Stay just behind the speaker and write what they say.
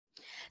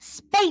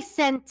Space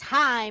and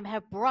time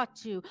have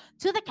brought you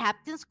to the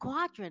Captain's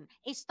Quadrant,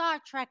 a Star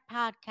Trek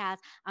podcast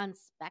on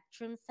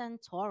Spectrum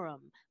Centaurum.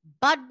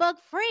 Bug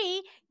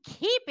free,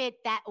 keep it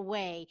that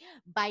way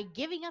by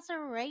giving us a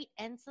rate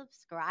and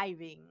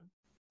subscribing.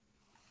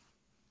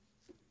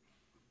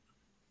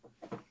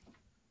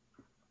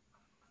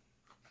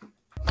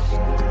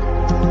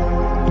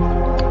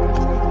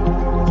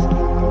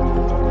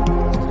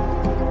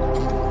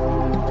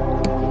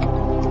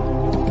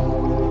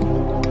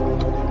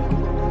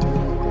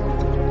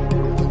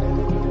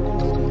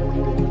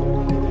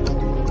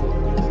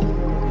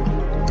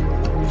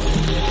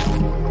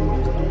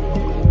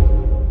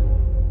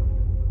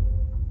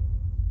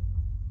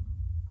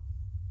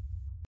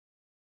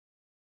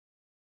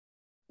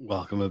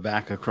 Welcome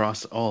back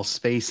across all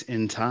space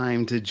and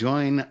time to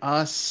join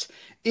us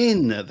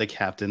in the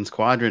Captain's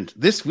Quadrant.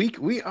 This week,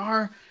 we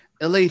are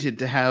elated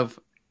to have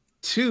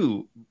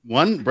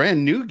one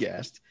brand new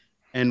guest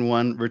and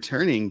one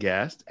returning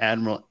guest,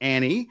 Admiral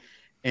Annie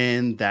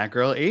and that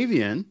girl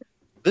Avian,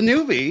 the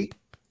newbie.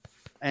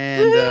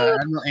 And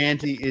Admiral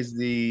Annie is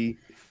the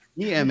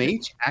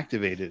EMH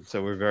activated.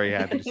 So we're very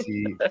happy to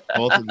see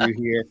both of you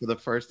here for the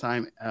first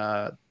time,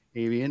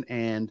 Avian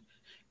and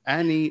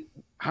Annie.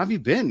 How have you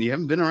been? You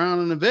haven't been around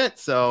in a bit,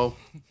 so.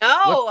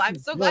 No, I'm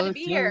so glad to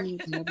be here. You've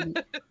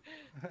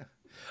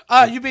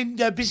been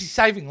busy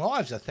saving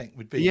lives, I think,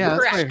 would be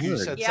your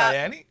excuse, I'd say,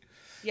 Annie.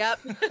 Yep.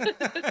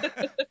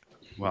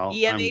 Well,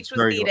 EMH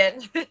was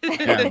needed.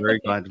 Yeah, I'm very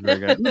glad.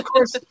 And of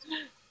course,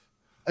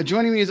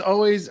 joining me as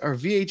always are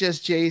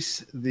VHS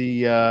Jace,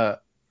 the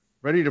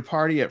ready to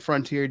party at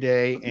Frontier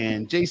Day,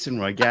 and Jason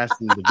Roy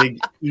Gaston, the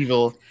big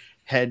evil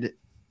head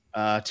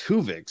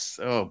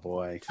Tuvix. Oh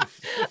boy.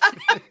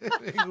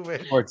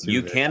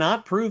 You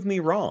cannot prove me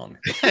wrong.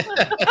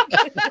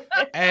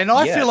 And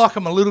I feel like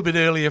I'm a little bit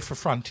earlier for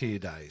Frontier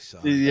Day. So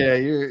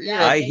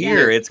Yeah, I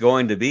hear it's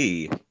going to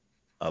be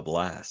a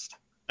blast.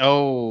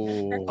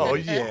 Oh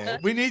yeah.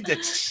 We need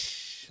that.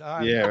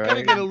 I'm right.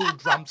 gonna get a little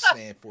drum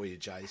snare for you,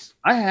 Jace.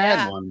 I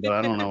had one, but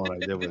I don't know what I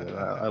did with it.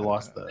 I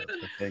lost the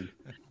thing.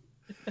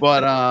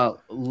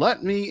 But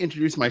let me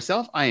introduce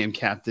myself. I am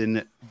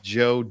Captain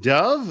Joe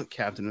Dove,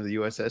 captain of the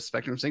USS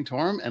Spectrum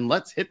Sanctorum, and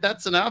let's hit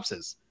that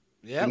synopsis.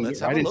 Yeah, let's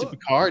have a look. Into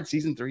Picard,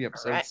 season 3,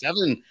 episode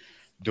 7.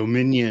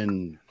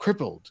 Dominion,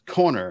 crippled,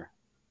 corner,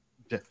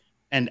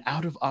 and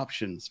out of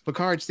options.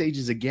 Picard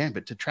stages a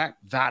gambit to track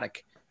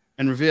Vadic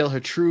and reveal her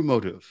true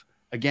motive.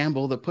 A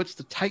gamble that puts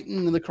the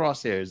Titan in the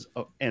crosshairs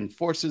and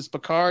forces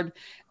Picard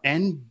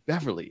and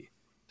Beverly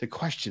to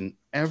question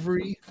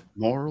every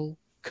moral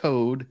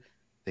code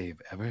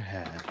they've ever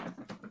had.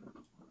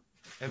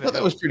 Well,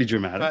 that was pretty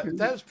dramatic.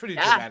 That was pretty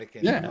dramatic.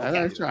 Yeah,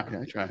 I try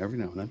every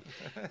now and then.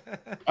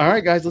 All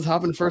right, guys, let's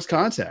hop into First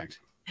Contact.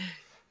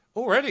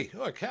 Already?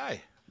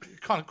 Okay. You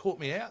kind of caught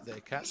me out there,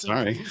 Kat.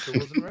 Sorry. I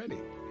wasn't ready.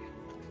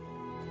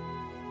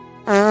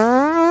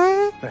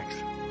 Thanks.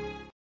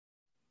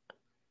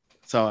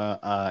 So,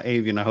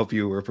 Avian, I hope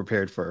you were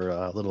prepared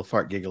for little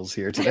fart giggles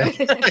here today.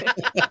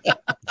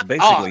 It's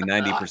basically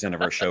 90%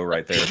 of our show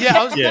right there. Yeah,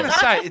 I was going to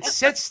say, it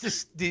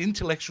sets the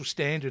intellectual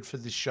standard for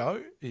this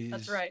show.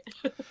 That's right.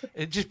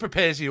 It just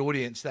prepares the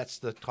audience. That's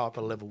the type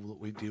of level that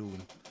we deal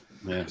with.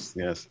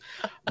 Yes.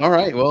 All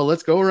right, well,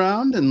 let's go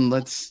around and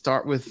let's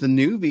start with the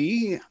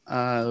newbie.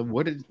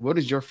 What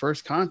is your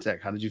first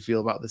contact? How did you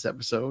feel about this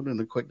episode in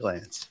a quick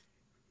glance?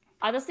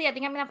 Honestly, I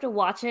think I'm going to have to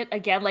watch it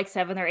again like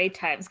 7 or 8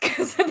 times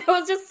because there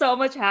was just so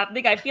much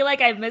happening. I feel like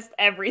I missed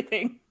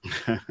everything.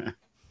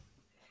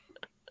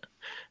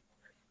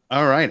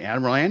 All right,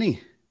 Admiral Annie.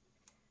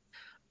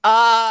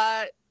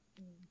 Gut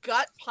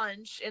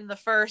punch in the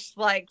first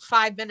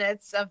 5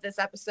 minutes of this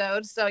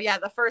episode. So yeah,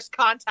 the first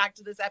contact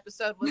of this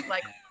episode was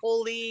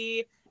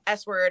holy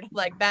S word,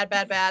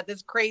 bad. This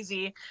is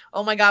crazy.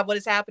 Oh my God, what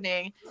is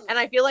happening? And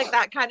I feel like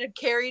that kind of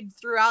carried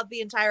throughout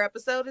the entire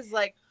episode is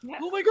oh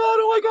my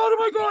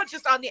God,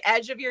 just on the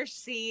edge of your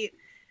seat.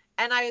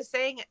 And I was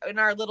saying in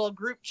our little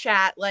group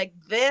chat,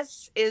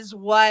 this is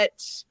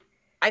what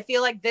I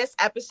feel like this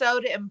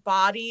episode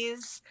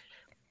embodies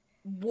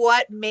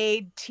what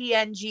made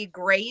TNG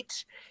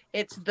great.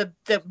 It's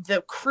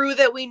the crew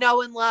that we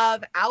know and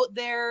love out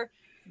there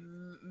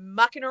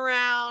mucking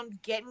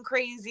around, getting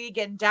crazy,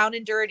 getting down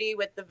and dirty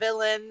with the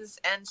villains,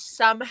 and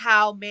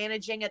somehow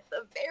managing at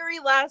the very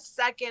last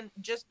second,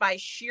 just by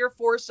sheer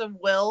force of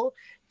will,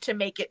 to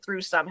make it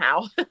through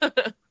somehow.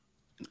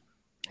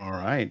 All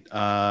right.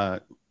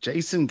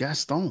 Jason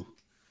Gaston.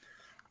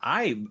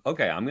 I'm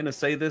going to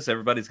say this.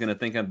 Everybody's going to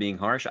think I'm being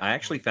harsh. I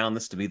actually found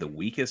this to be the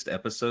weakest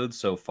episode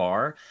so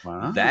far.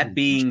 Wow. That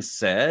being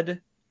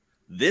said,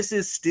 this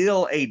is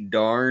still a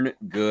darn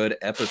good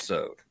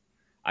episode.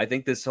 I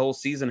think this whole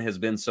season has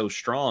been so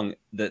strong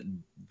that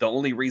the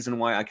only reason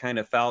why I kind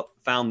of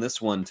found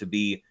this one to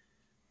be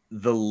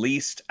the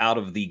least out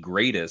of the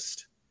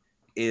greatest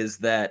is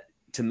that,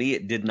 to me,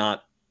 it did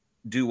not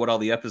do what all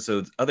the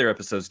other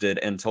episodes did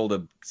and told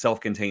a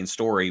self-contained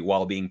story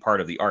while being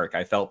part of the arc.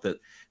 I felt that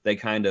they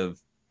kind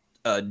of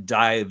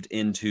dived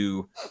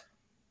into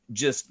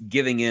just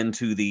giving in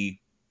to the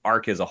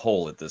arc as a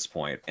whole at this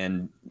point.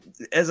 And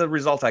as a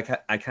result, I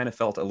kind of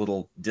felt a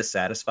little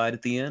dissatisfied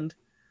at the end.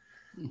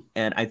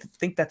 And I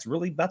think that's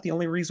really about the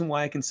only reason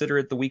why I consider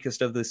it the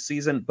weakest of this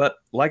season. But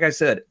like I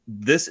said,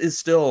 this is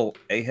still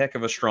a heck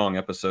of a strong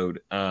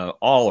episode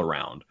all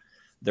around.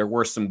 There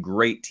were some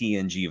great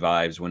TNG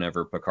vibes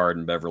whenever Picard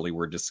and Beverly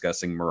were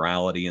discussing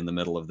morality in the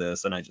middle of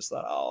this. And I just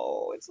thought,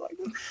 oh, it's like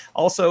this.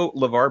 Also,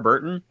 LeVar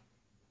Burton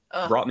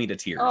brought me to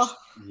tears. Oh.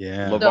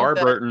 Yeah.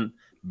 LeVar Burton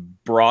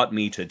brought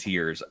me to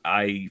tears.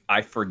 I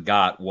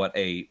forgot what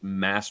a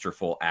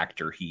masterful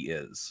actor he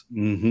is.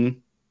 Mm-hmm.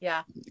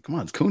 Yeah. Come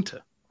on, it's Kunta.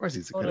 Of course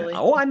he's a good Totally.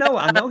 actor. Oh, I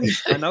know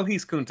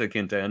he's Kunta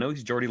Kinte. I know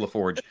he's Geordie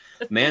LaForge.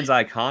 Man's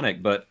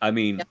iconic, but I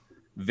mean,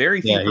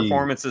 very few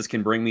performances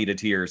can bring me to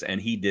tears,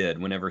 and he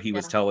did whenever he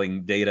was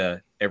telling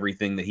Data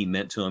everything that he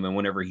meant to him, and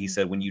whenever he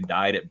said, "When you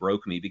died, it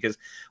broke me," because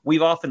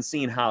we've often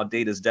seen how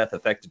Data's death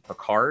affected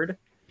Picard.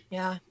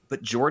 Yeah.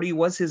 But Geordie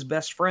was his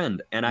best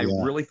friend, and I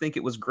really think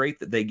it was great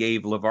that they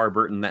gave LeVar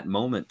Burton that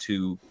moment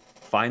to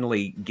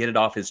finally get it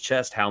off his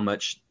chest how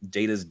much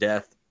Data's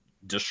death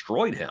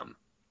destroyed him.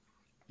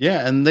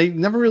 Yeah, and they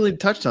never really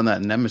touched on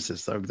that in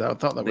Nemesis, though. I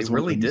thought that was They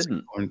really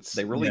didn't.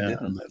 They really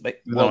didn't.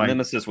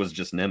 Nemesis was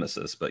just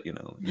Nemesis, but you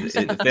know,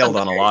 it failed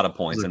on a lot of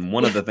points. And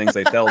one of the things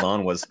they failed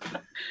on was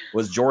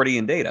Geordie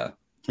and Data.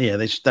 Yeah,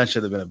 that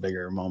should have been a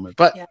bigger moment.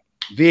 But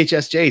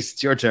VHS Jace,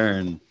 it's your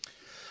turn.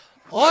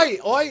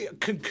 I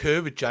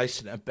concur with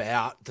Jason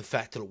about the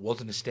fact that it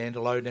wasn't a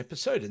standalone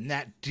episode, and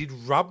that did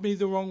rub me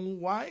the wrong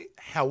way.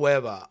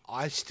 However,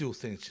 I still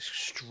think it's an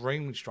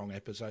extremely strong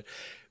episode.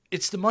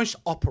 It's the most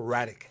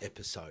operatic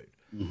episode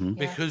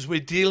because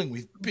we're dealing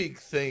with big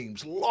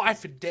themes,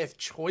 life and death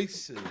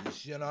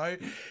choices, you know.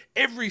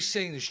 Every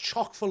scene is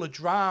chock full of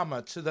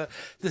drama, to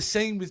the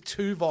scene with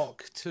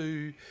Tuvok,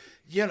 to,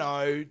 you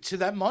know, to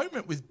that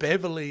moment with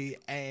Beverly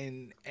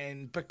and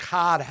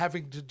Picard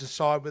having to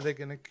decide whether they're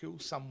going to kill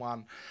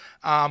someone.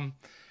 I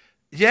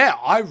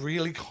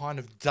really kind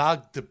of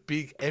dug the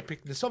big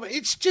epicness of it.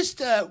 It's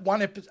just a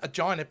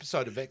giant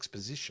episode of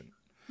exposition.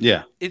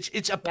 Yeah,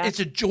 it's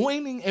a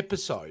joining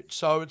episode,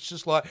 so it's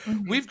just like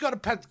we've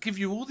got to give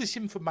you all this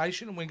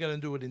information, and we're going to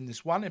do it in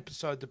this one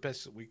episode the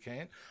best that we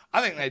can.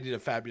 I think they did a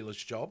fabulous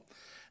job,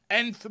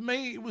 and for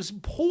me, it was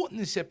important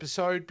this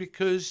episode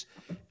because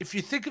if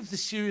you think of the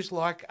series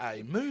like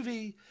a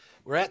movie,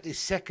 we're at this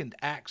second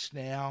act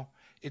now.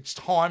 It's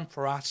time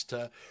for us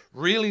to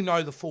really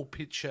know the full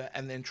picture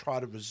and then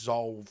try to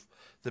resolve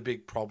the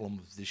big problem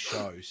of this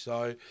show.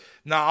 So,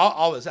 no,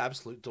 I was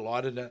absolutely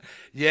delighted.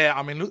 Yeah,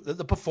 I mean, look,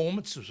 the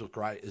performances were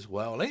great as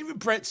well. And even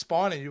Brett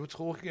Spiner, you were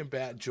talking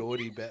about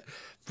Geordie, but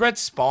Brett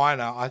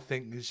Spiner, I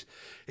think,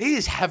 he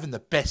is having the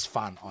best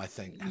fun, I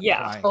think.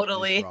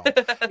 Totally.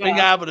 Being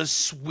able to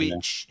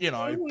switch, you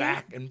know,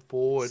 back and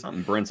forward.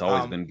 Something Brent's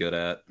always been good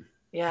at.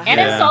 Yeah. And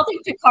insulting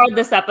Picard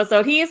this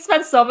episode. He has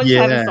spent so much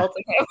time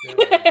insulting him.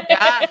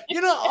 You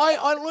know,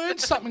 I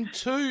learned something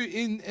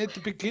too at the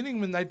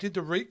beginning when they did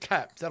the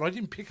recap that I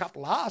didn't pick up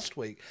last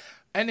week.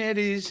 And it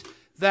is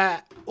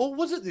that, or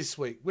was it this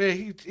week, where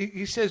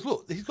he says,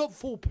 look, he's got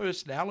 4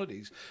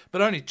 personalities,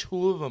 but only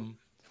two of them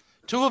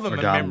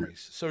are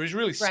memories. So he's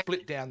really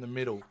split down the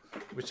middle,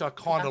 which I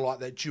kind of like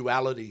that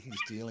duality he's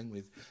dealing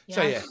with.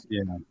 So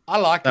I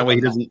like that way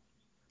he doesn't.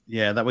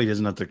 Yeah, that way he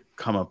doesn't have to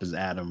come up as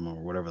Adam or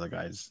whatever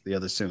the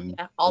other soon.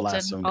 Yeah, Alton.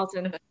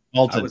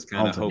 I was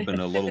kind of hoping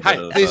a little bit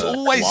of there's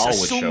always Law a would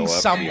Sung show up,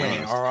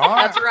 somewhere, all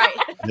right? That's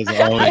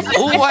right. There's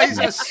always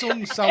a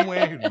Sung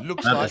somewhere who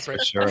looks like for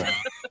sure.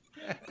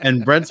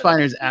 And Brent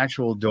Spiner's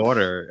actual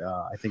daughter,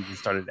 I think he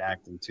started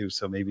acting too,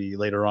 so maybe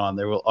later on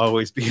there will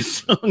always be a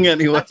Sung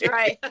anyway. That's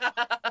right.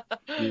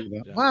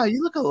 Wow,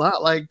 you look a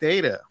lot like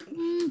Data.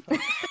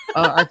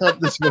 I thought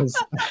this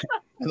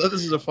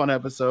was a fun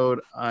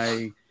episode.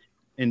 I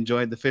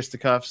enjoyed the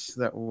fisticuffs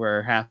that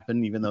were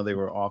happening, even though they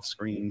were off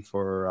screen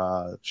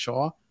for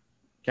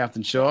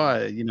Captain Shaw.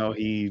 You know,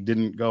 he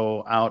didn't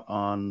go out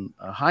on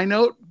a high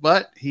note,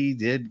 but he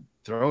did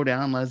throw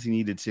down as he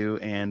needed to,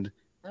 and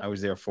I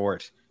was there for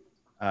it.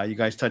 You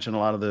guys touch on a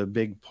lot of the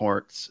big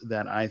parts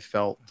that I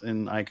felt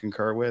and I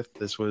concur with.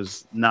 This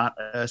was not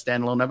a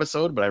standalone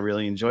episode, but I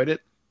really enjoyed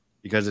it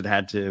because it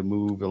had to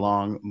move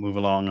along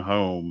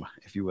home,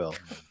 if you will.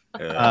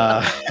 Look,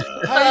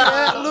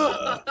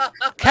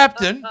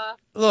 Captain,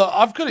 look,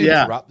 I've got to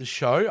interrupt the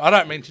show. I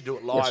don't mean to do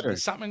it live. Sure.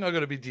 There's something I've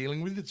got to be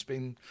dealing with. It's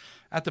been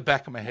at the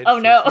back of my head for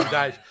a few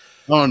days.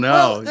 Oh, no.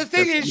 Well, the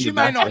thing is, you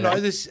may not know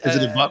this. Is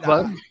it a butt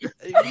plug?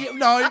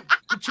 No,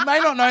 but you may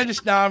not know this,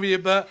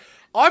 Navia, but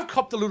I've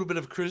copped a little bit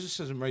of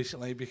criticism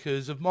recently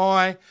because of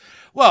I'm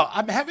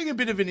having a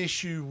bit of an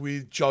issue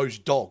with Joe's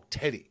dog,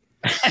 Teddy.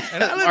 And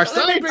let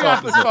me bring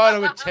up the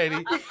photo of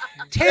Teddy.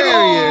 Teddy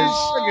is.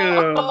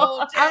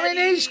 I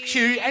mean, he's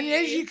cute, and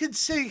as you can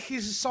see,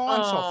 he's a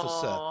science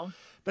officer.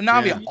 But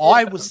Navia,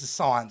 I was the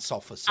science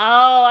officer.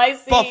 Oh, I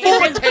see.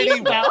 Before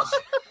Teddy was.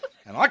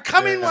 And I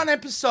come in one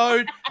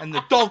episode, and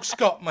the dog's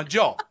got my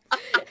job.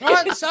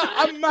 Right? So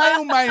I may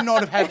or may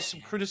not have had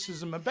some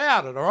criticism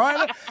about it, all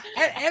right?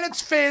 And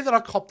it's fair that I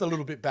copped a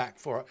little bit back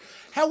for it.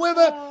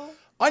 However,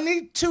 I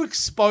need to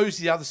expose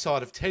the other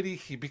side of Teddy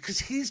here because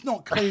he's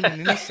not clean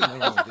and innocent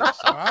in all this,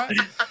 all right?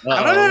 And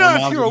I don't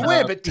know if you're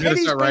aware, but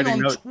Teddy's been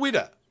on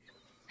Twitter.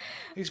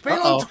 He's been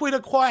on Twitter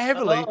quite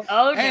heavily.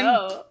 Oh, and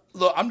no.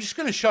 Look, I'm just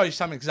going to show you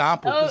some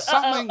examples. There's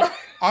something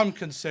I'm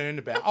concerned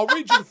about. I'll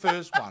read you the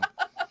first one.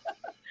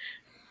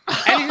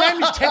 And his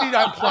name is Teddy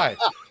Don't Play.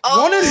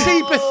 Want to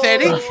see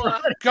pathetic?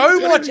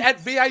 Go watch at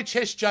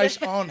VHS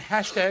Jace on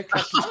hashtag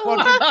Captain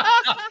Squadron.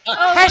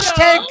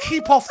 Hashtag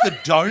keep off the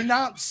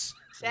donuts.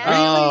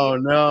 Oh,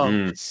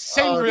 no.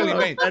 Seemed really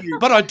mean.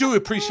 But I do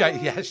appreciate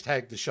he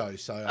hashtagged the show,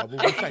 so I will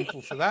be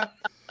thankful for that.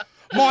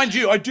 Mind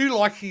you, I do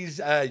like his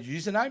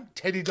username,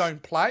 Teddy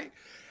Don't Play.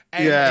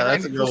 And,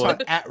 that's a and good one.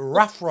 at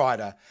Rough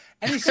Rider.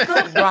 And he's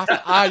spelled Rough,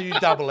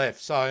 R-U-F-F.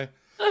 So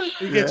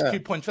he gets 2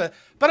 points for that.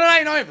 But it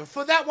ain't over.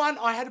 For that one,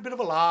 I had a bit of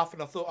a laugh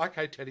and I thought,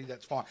 okay, Teddy,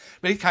 that's fine.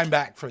 But he came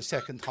back for a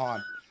second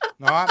time.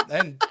 All right?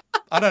 And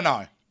I don't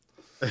know.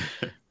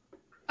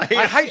 I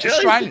hate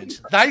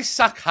Australians. They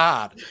suck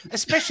hard.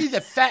 Especially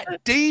the fat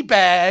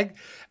D-bag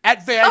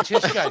at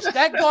VHS Jace.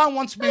 That guy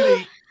wants me to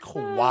eat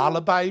koala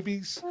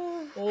babies.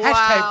 Wow.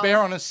 Hashtag bear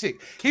on a sick.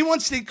 He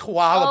wants to eat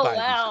koala babies.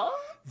 Wow.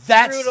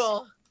 That's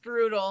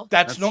brutal.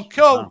 That's not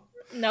cool.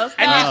 No, stop.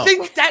 And you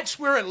think that's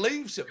where it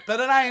leaves it, but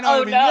it ain't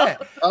over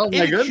yet. Oh, my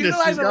It goodness. He's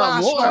accumulated got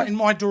last more. night in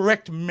my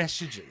direct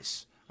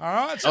messages. All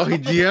right? So He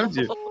DM'd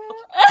you.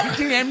 he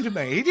DM'd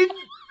me. He didn't,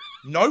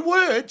 no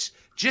words,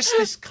 just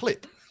this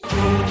clip.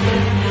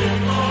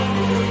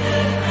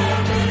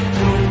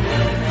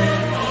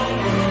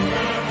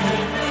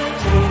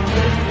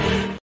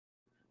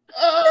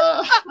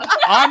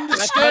 I'm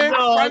disturbed,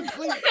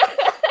 frankly.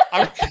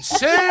 I'm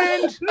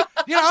concerned.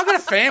 You know, I've got a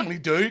family,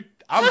 dude.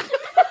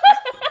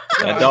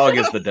 That dog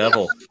is the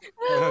devil.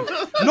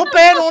 Not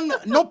bad on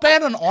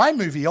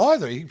iMovie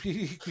either.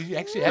 He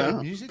actually had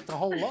the music the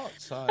whole lot.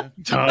 So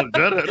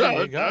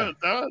there you go.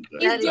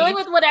 He's dealing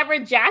with whatever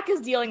Jack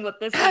is dealing with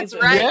this That's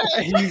season. right.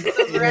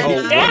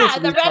 Yeah,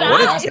 the red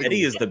What eyes. if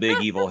Teddy is the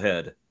big evil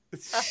head?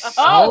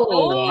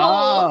 Oh,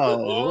 wow.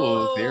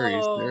 Oh,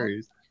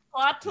 theories.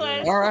 Plot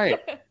twist. All right.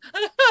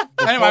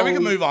 Anyway, we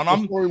can move on.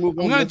 I'm Before we move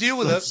on, going to deal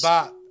with it,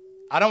 but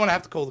I don't want to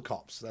have to call the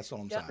cops. That's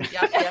all I'm saying.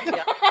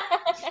 Yep.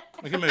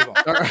 We can move on.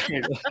 All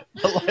right.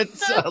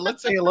 Let's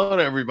say hello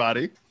to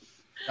everybody.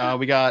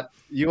 We got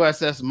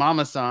USS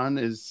Mama-san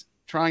is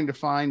trying to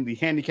find the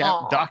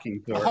handicapped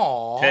docking port.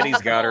 Aw.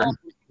 Teddy's got her.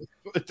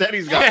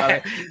 Teddy's got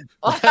it.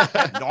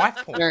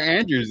 Knife point. Sarah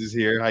Andrews is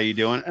here. How you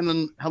doing? And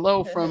then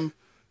hello from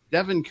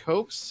Devin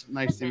Copes.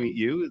 Nice to meet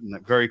you. And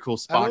that very cool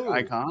Spock Hello.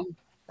 icon.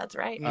 That's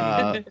right.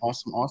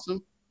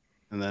 Awesome.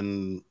 And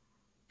then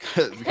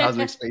the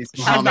Cosmic Space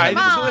She Mom. made it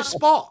to a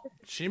spot.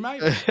 She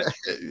made it.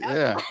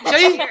 Yeah.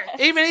 See,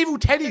 even evil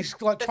Teddy's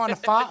like trying to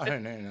fart her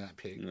name in that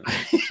pig.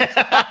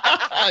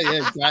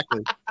 Yeah,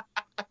 exactly.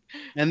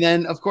 And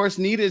then, of course,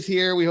 Nita's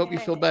here. We hope you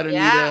feel better,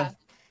 Yeah. Nita.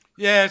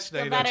 Yeah, it's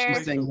Feel Nita. better.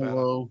 She's saying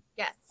hello.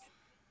 Yes.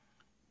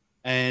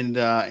 And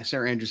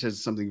Sarah Andrews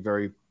says something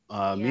very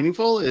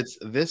meaningful.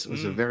 This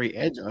was a very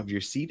edge of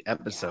your seat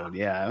episode.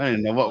 Yeah, I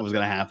didn't know what was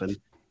going to happen.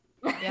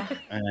 Yeah.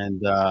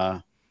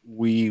 And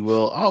we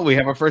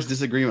have our first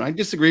disagreement. I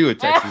disagree with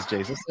Texas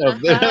Jason.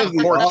 Of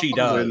course she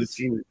does.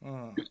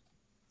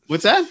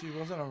 What's that? She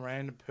wasn't a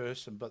random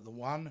person, but the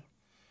one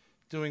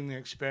doing the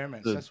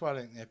experiments. That's why I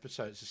think the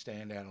episode's a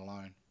standout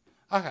alone.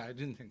 Okay, I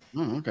didn't think.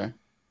 Oh, okay.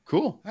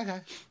 Cool.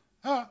 Okay.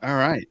 All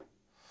right.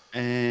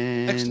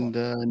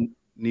 And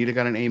Nita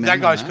got an amen.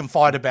 That guy's on can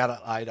fight about it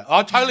later.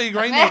 I totally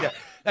agree, Nita.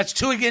 That's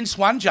 2 against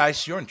 1,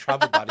 Jace. You're in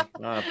trouble, buddy.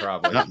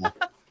 Probably.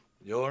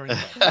 You're in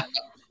trouble.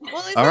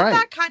 Well, isn't All right.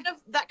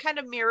 that kind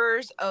of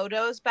mirrors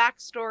Odo's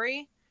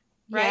backstory,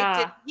 right? Yeah.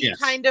 Did he Yes.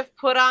 kind of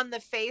put on the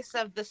face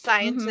of the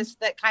scientist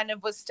that kind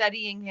of was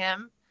studying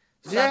him?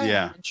 So that's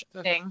Yeah.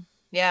 interesting.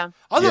 Yeah.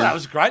 I thought Yeah. that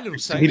was a great little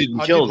scene. He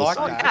didn't I kill did the like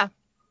scientist. that.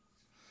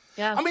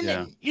 Yeah. I mean,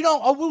 Yeah. you know,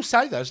 I will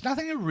say there's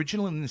nothing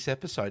original in this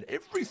episode.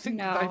 Everything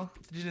that No.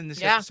 they did in this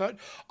Yeah. episode,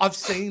 I've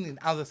seen in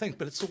other things,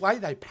 but it's the way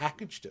they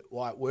packaged it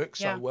why it works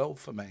Yeah. so well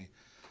for me.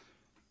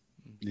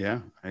 Yeah,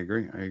 I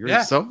agree.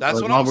 Yeah, So that's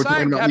what while I'm we're talking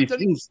saying, about these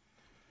Captain. things,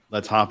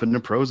 let's hop into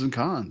pros and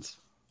cons.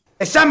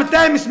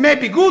 Sometimes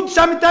maybe good,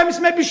 sometimes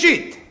maybe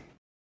shit.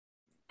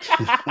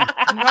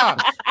 I'm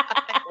not.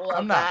 I love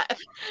I'm not. that.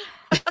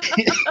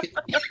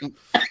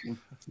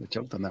 I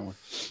choked on that one.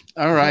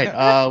 All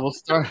right. We'll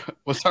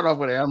start off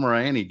with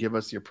Annie. Give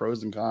us your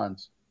pros and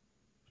cons.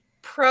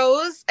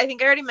 Pros, I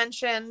think I already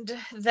mentioned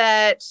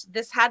that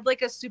this had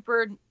like a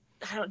super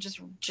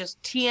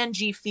just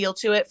TNG feel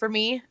to it for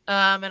me.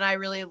 And I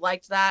really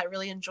liked that,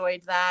 really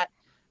enjoyed that.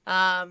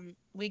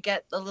 We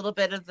get a little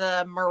bit of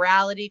the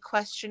morality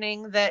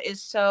questioning that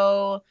is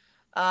so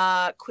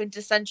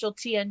quintessential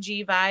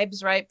TNG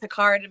vibes, right?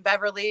 Picard and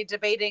Beverly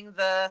debating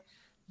the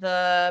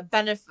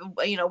benefit,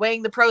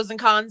 weighing the pros and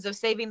cons of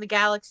saving the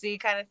galaxy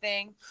kind of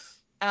thing.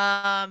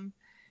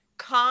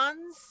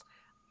 Cons,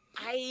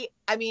 I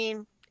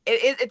mean,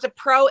 it's a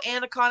pro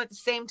and a con at the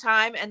same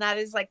time, and that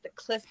is like the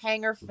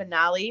cliffhanger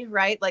finale,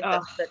 right? Like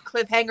the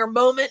cliffhanger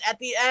moment at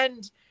the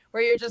end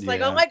where you're just like,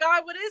 Yeah. oh my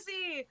God, what is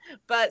he?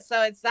 But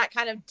so it's that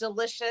kind of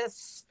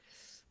delicious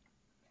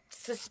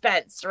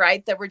suspense,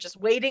 right? That we're just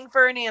waiting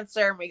for an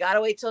answer and we got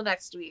to wait till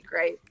next week,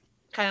 right?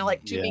 Kind of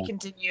like to be Yeah.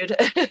 continued.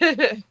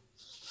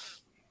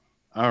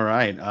 All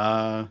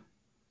right.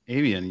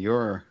 Avian,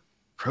 your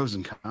pros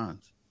and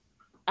cons.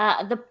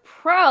 The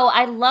pro,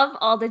 I love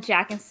all the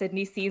Jack and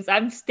Sydney scenes.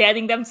 I'm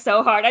standing them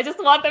so hard. I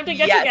just want them to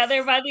get Yes.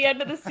 together by the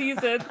end of the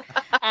season.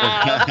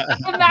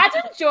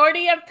 Imagine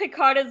Jordy and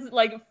Picard as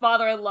like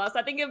father-in-law. So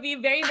I think it'd be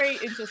very, very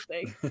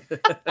interesting.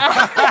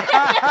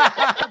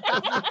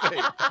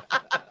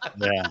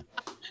 Yeah.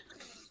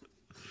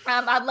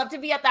 I'd love to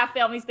be at that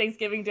family's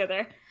Thanksgiving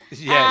dinner.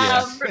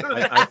 Yes.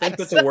 I think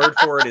that the word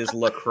for it is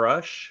La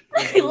Crush.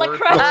 La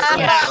Crush,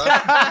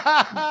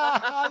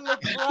 yeah. La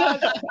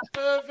Crush,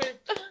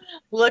 perfect.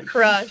 La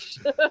Crush.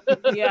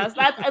 Yes,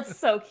 that's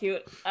so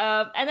cute.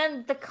 And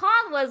then the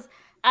con was,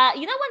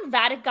 you know, when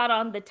Vatic got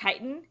on the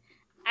Titan,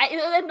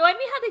 it annoyed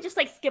me how they just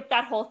like skipped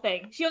that whole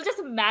thing. She was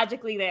just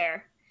magically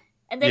there,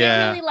 and they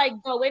didn't really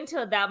like go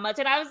into it that much.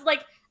 And I was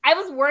like, I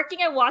was working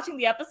and watching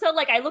the episode.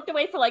 Like I looked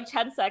away for like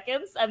 10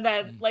 seconds, and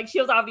then like she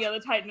was on the other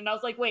Titan, and I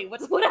was like, wait,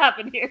 what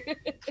happened here?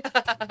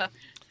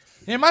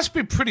 It must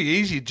be pretty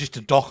easy just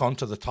to dock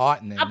onto the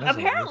Titan then, doesn't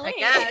Apparently,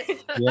 Yes.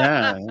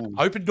 Yeah. it?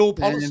 Open door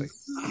policy.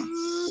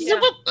 Yeah.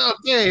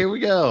 Okay, here we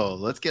go.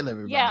 Let's get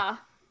everybody. yeah.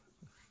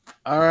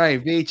 All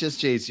right, VHS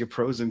Chase, your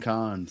pros and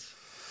cons.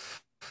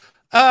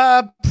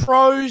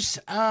 Pros,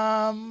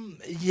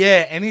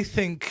 yeah,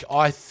 anything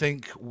I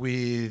think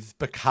with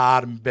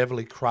Picard and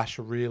Beverly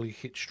Crusher really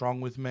hit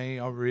strong with me.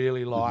 I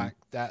really like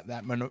that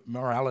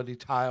morality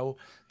tale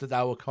that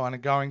they were kind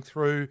of going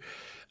through.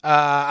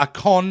 A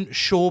con,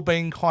 Shaw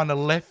being kind of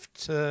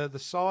left to the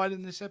side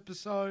in this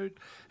episode.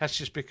 That's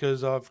just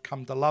because I've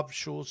come to love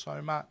Shaw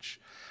so much.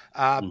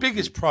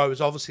 Biggest pro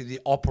is obviously the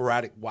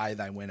operatic way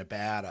they went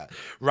about it,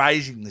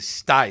 raising the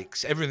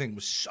stakes. Everything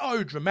was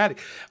so dramatic.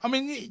 I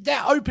mean,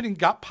 that opening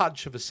gut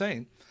punch of a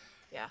scene.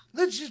 Yeah.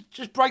 Let's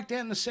just break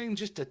down the scene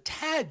just a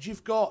tad.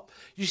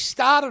 You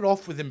started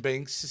off with him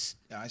being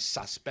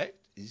suspect.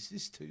 Is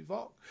this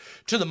Tuvok?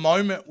 To the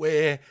moment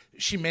where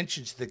she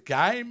mentions the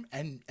game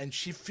and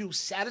she feels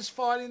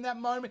satisfied in that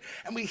moment,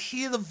 and we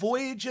hear the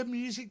Voyager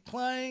music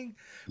playing,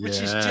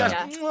 which is just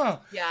mwah.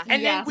 Yeah.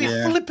 And then we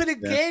Yeah. flip it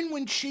again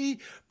when she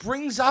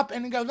brings up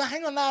and goes,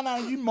 hang on, no,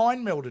 you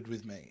mind melded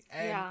with me.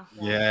 And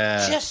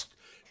Yeah. just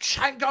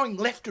going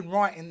left and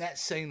right in that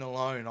scene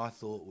alone, I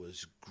thought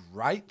was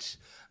great.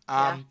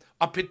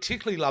 I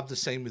particularly love the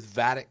scene with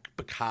Vatic,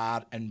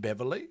 Picard, and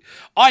Beverly.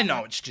 I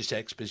know it's just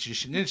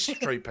exposition. It's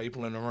three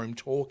people in a room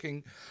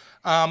talking.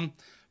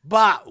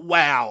 But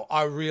wow,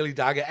 I really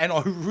dug it. And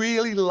I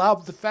really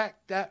love the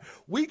fact that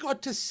we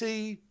got to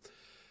see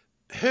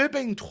her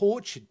being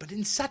tortured, but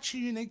in such a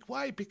unique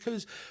way,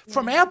 because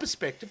from our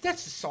perspective,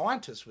 that's a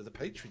scientist with a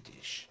petri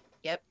dish.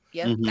 Yep.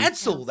 Yep. Mhm.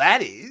 That's all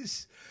that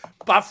is.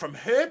 But from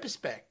her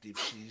perspective,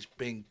 she's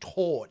being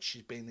tortured.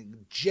 She's being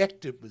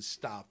injected with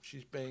stuff.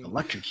 She's being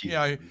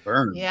Electrocuted,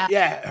 burned.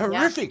 Yeah.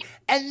 horrific.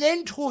 And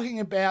then talking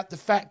about the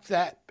fact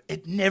that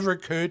it never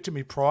occurred to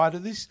me prior to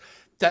this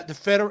that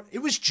it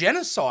was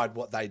genocide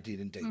what they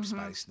did in Deep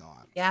Space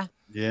Nine. Yeah.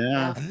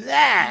 Yeah. And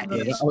that Yeah,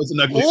 is that was an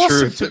ugly awesome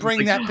truth. to bring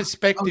Like, that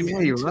perspective yeah,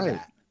 you're into right.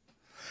 that.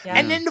 Yeah.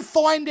 And then to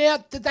find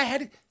out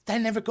that they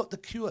never got the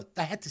cure.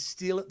 They had to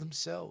steal it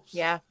themselves.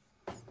 Yeah.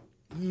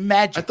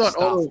 Magic I thought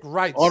stuff. Otto,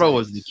 Great. Otto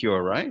was the scenes.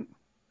 cure, right?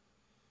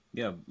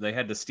 Yeah, they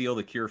had to steal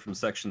the cure from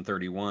Section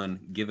 31,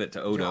 give it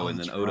to Odo, Oh, and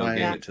then that's Odo right.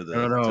 gave it to the.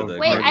 Odo. To the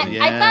Wait,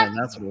 Great I thought-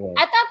 that's what it was.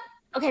 I thought,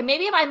 okay,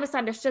 maybe I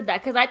misunderstood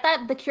that, because I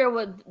thought the cure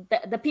was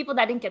the people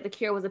that didn't get the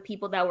cure was the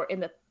people that were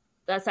in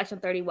the Section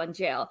 31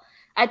 jail.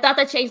 I thought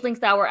the changelings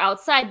that were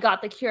outside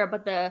got the cure,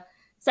 but the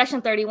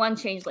Section 31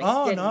 changelings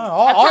Oh, didn't. no.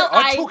 That's how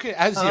I took it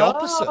as the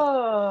opposite.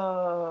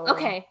 Oh.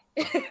 Okay.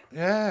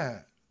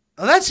 Yeah.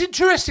 Well, that's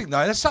interesting,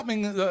 though. That's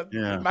something that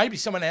Yeah. maybe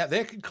someone out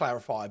there could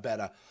clarify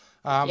better.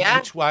 Yeah.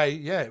 Which way,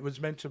 it was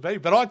meant to be.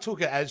 But I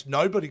took it as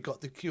nobody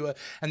got the cure.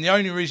 And the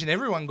only reason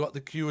everyone got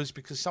the cure is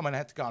because someone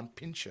had to go and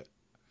pinch it.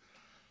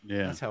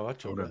 Yeah. That's how I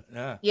took it.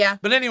 Yeah. Yeah.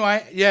 But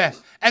anyway, yeah.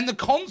 And the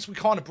cons we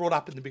kind of brought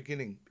up in the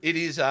beginning.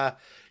 It's a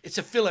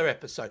filler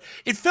episode.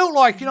 It felt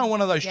like,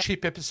 one of those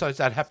cheap episodes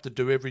they'd have to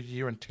do every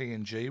year in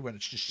TNG when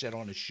it's just set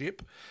on a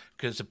ship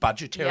because of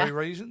budgetary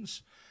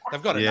reasons.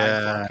 They've got a name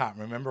for it. I can't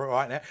remember it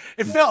right now.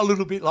 It felt a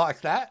little bit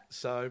like that.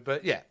 So,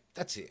 but yeah,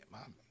 that's it,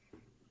 man.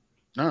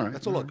 All right.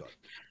 That's all I got.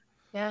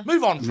 Yeah.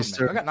 Move on from Mr.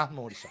 there. I got nothing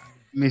more to say.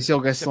 Monsieur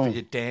Except for Gaston.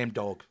 your damn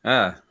dog.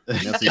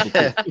 Merci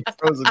beaucoup.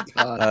 Pros and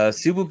cons.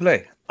 S'il vous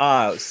plaît.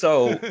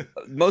 So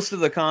most of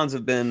the cons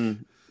have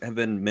been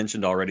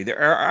mentioned already. There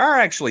are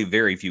actually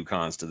very few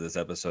cons to this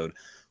episode.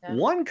 Yeah.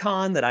 One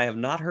con that I have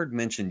not heard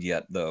mentioned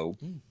yet, though,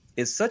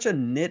 is such a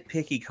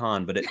nitpicky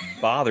con, but it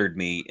bothered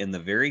me in the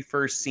very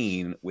first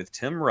scene with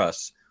Tim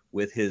Russ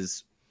with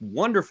his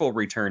wonderful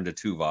return to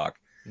Tuvok.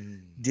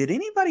 Did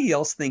anybody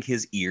else think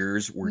his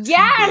ears were too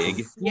Yes!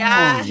 big?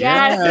 Yeah.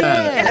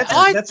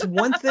 Yes. That's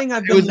one thing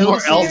I've It was been more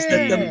noticing is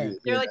that elfy.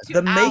 They're like too the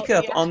out,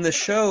 makeup yeah. on the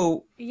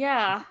show,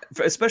 Yeah.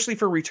 especially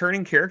for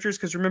returning characters,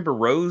 because remember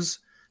Rose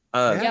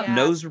Yeah.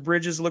 nose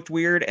bridges looked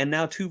weird, and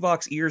now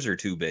Tuvok's ears are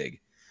too big.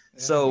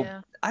 So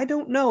Yeah. I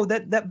don't know,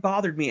 that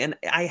bothered me, and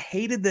I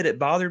hated that it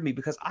bothered me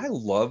because I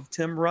love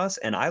Tim Russ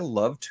and I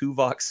love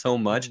Tuvok so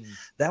much.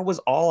 That was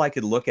all I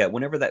could look at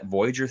whenever that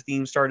Voyager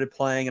theme started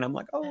playing, and I'm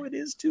like, oh, it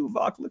is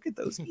Tuvok. Look at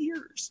those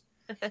ears.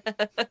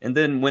 And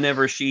then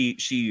whenever she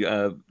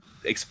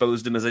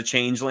exposed him as a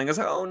changeling, I was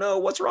like, oh no,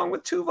 what's wrong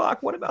with Tuvok?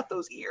 What about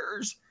those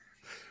ears?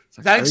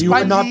 That You are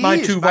explains not the my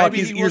ears. Tuvok. Maybe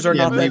His he ears are wasn't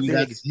not that maybe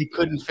big. he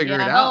couldn't figure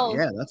Yeah. it out. Oh.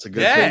 Yeah, that's a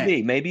good Yeah. Could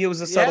be. Maybe it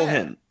was a subtle Yeah.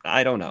 hint.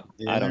 I don't know.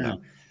 I don't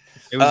know.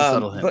 It was a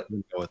subtle hint. but-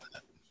 We'll go with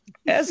that.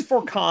 As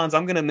for cons,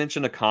 I'm going to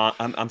mention a con.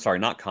 I'm sorry,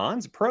 not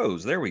cons,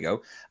 pros. There we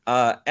go.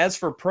 As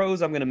for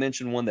pros, I'm going to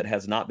mention one that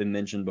has not been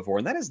mentioned before,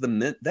 and that is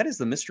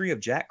the mystery of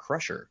Jack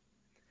Crusher,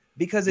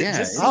 because it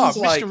just Oh, seems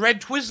like Mr.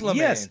 Red Twizzler,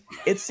 yes, man.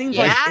 it seems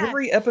like Yeah.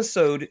 every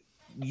episode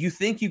you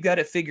think you got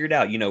it figured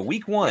out. You know,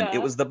 week 1 Yeah.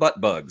 it was the butt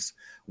bugs.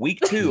 Week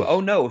 2,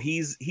 oh no,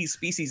 he's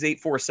species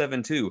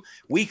 8472.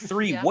 Week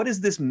 3, Yeah. what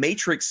is this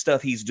Matrix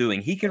stuff he's doing?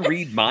 He can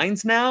read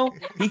minds now.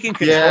 He can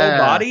control Yeah.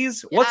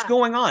 bodies. What's Yeah.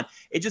 going on?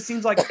 It just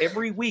seems like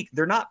every week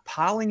they're not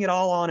piling it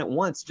all on at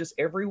once. Just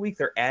every week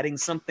they're adding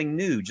something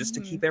new just to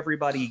keep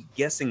everybody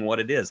guessing what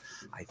it is.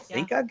 I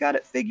think I've got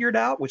it figured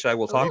out, which I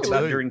will talk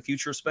about Ooh. during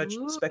future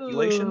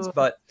speculations. Ooh.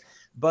 But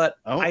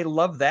Oh. I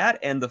love that,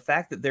 and the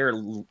fact that they're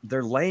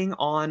laying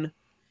on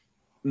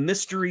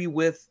mystery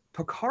with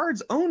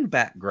Picard's own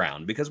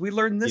background, because we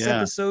learned this Yeah.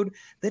 episode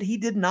that he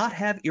did not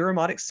have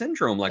Ironic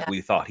syndrome like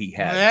we thought he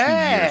had 2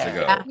 Yeah. years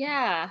ago.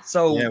 Yeah.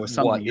 So Yeah, it was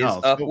what something is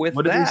else. up What- with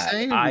what did that?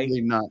 they say? Or did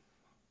they not?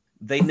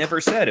 They never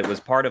said it was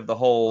part of the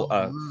whole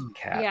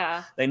cat.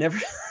 Yeah. They never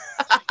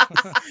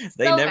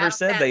they So never bad.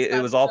 said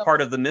it was all part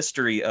of the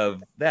mystery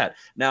of that.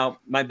 Now,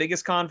 my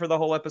biggest con for the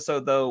whole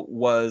episode though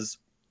was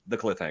the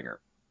cliffhanger.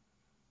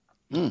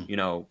 Mm. You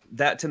know,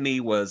 that to me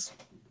was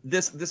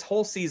this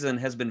whole season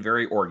has been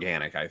very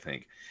organic, I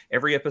think.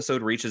 Every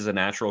episode reaches a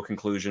natural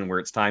conclusion where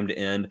it's time to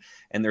end,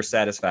 and there's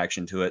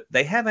satisfaction to it.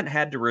 They haven't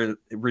had to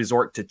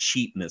resort to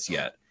cheapness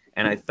yet.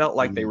 And I felt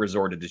like they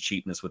resorted to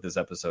cheapness with this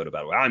episode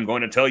about, well, I'm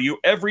going to tell you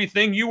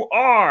everything you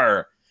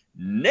are.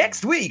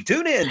 Next week,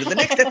 tune in to the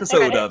next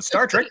episode of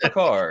Star Trek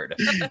Picard.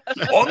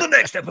 On the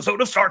next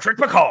episode of Star Trek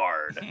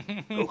Picard,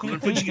 Goku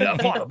and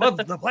Vegeta fought above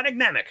the planet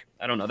Namek.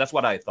 I don't know. That's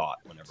what I thought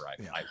whenever I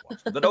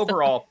watched it. But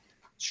overall,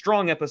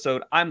 strong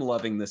episode. I'm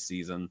loving this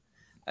season.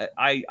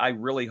 I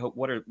really hope.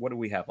 What do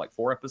we have? Like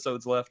 4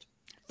 episodes left?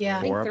 Yeah.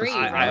 I think 4 3.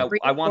 episodes.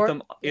 I want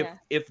them. Yeah.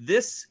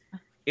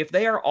 If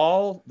they are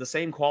all the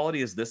same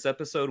quality as this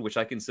episode, which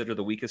I consider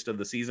the weakest of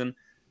the season,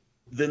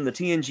 then the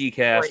TNG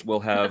cast will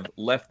have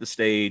left the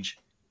stage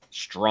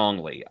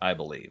strongly, I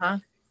believe. Huh?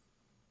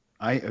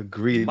 I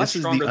agree. Much This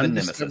is stronger the than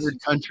undiscovered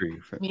Nemesis.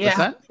 country.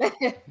 Yeah. What's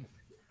that?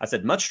 I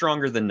said much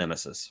stronger than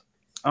Nemesis.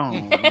 Oh,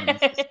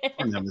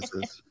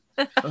 Nemesis.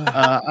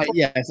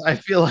 Yes, I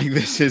feel like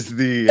this is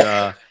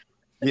the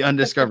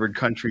undiscovered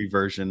country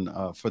version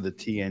for the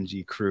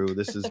TNG crew.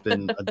 This has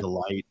been a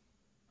delight.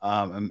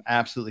 I'm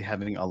absolutely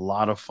having a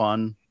lot of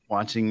fun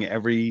watching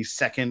every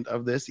second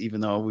of this,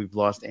 even though we've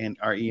lost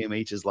our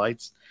EMH's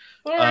lights.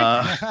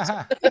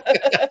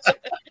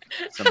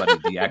 Somebody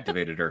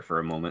deactivated her for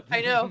a moment.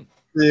 I know.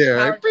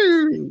 Yeah.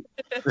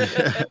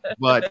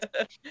 But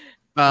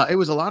it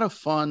was a lot of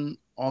fun.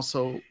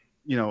 Also,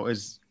 you know,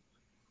 as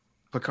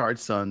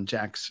Picard's son,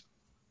 Jack's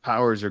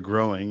powers are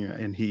growing,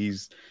 and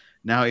he's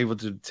now able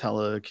to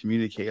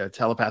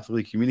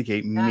telepathically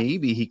communicate.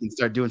 Maybe he can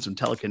start doing some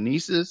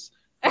telekinesis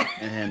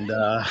and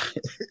That's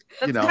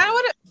you know, kind of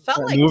what it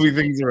felt like. moving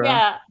things around.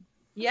 Yeah.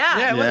 Yeah.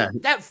 Yeah, Yeah.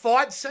 that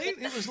fight scene,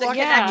 it was The like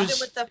Yeah. it connection was,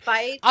 with the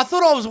fight. I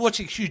thought I was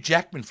watching Hugh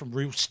Jackman from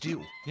Real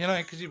Steel, you know,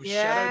 because he was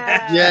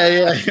shadowed.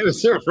 Yeah, it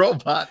was their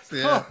robots.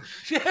 Yeah, Oh,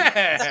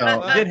 yeah.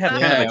 So- It did have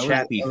kind Yeah, of it a was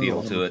chappy a feel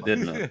little to it, fun.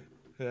 didn't it?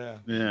 yeah.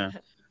 yeah.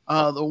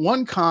 The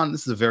one con,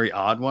 this is a very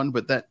odd one,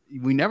 but that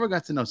we never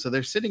got to know. So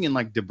they're sitting in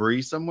like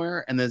debris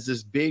somewhere, and there's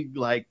this big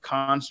like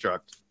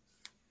construct,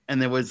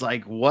 and there was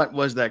like, what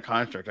was that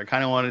construct? I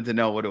kind of wanted to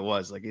know what it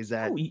was. Like, is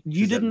that Oh, you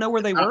is didn't that- know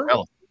where they not were?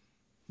 relevant.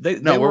 They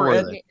No, where were were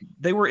at, they?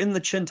 they were in the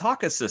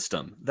Chintaka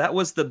system. That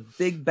was the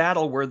big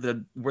battle where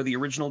the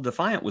original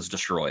Defiant was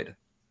destroyed.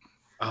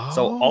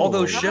 So all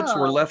those Oh. ships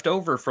were left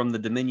over from the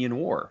Dominion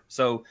War.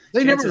 So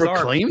They never chances are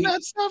reclaimed pe-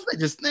 that stuff. They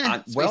just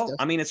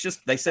I mean, it's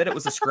just they said it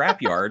was a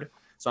scrapyard.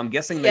 So I'm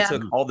guessing they Yeah.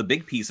 took all the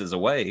big pieces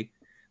away.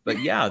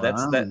 But yeah,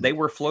 that's Wow. that. They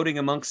were floating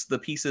amongst the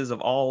pieces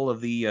of all of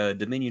the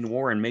Dominion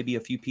War and maybe a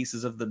few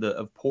pieces of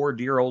of poor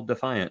dear old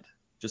Defiant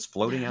just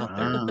floating out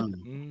there.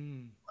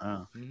 Mm,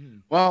 Wow.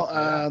 mm.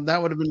 Well,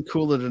 that would have been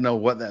cooler to know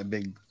what that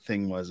big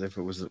thing was. If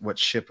it was what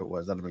ship it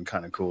was, that'd have been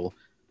kind of cool.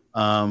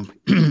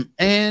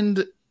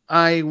 And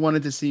I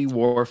wanted to see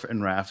Worf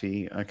and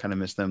Raffi. I kind of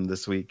missed them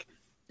this week.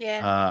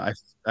 Yeah.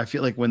 I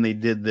feel like when they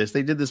did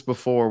this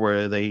before,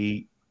 where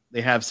they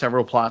have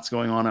several plots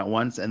going on at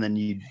once, and then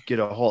you get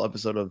a whole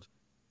episode of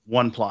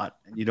one plot,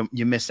 and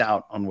you miss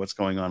out on what's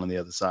going on the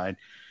other side.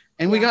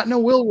 And we got no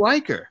Will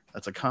Riker.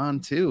 That's a con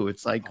too.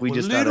 It's like we A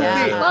just little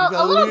got bit. over.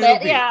 Well, a little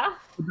bit, yeah.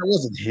 It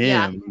wasn't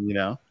him, you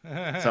know.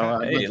 So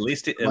Hey, at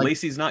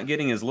least he's not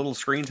getting as little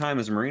screen time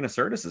as Marina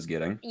Sirtis is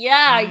getting.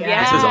 Yeah.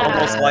 This is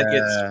almost like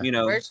it's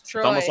Where's it's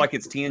Troy? almost like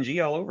it's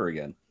TNG all over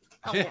again.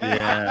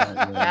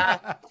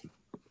 yeah.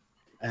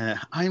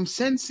 I'm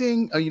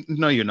sensing. Oh,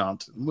 no, you're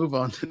not. Move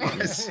on to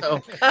this.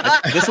 So,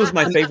 This was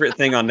my favorite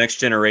thing on Next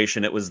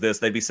Generation. It was this: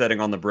 they'd be setting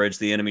on the bridge,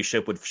 the enemy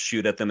ship would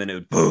shoot at them, and it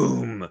would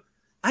boom.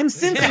 I'm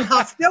sensing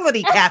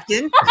hostility,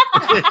 Captain.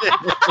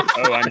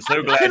 Oh, I'm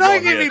so glad. Can I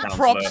you're give here, you Counselor.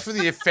 props for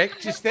the effect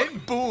just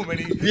then? Boom, and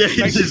he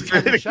he makes his just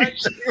kind of really- shape.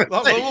 Like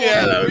the Lord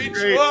Yeah, of that the was Rings.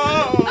 great.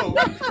 Whoa!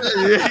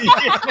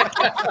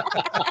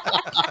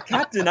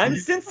 Captain, I'm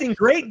sensing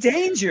great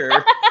danger.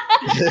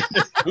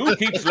 Who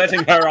keeps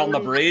letting her on the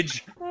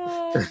bridge?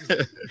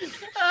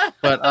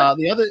 But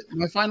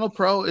my final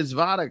pro is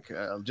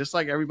Vadik. Just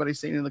like everybody's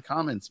saying in the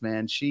comments,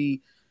 man,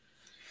 she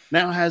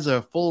now has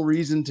a full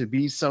reason to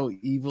be so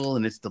evil,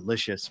 and it's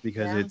delicious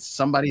because it's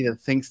somebody that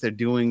thinks they're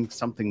doing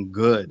something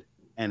good,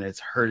 and it's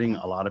hurting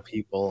a lot of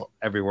people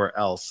everywhere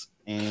else.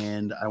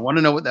 And I want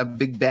to know what that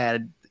big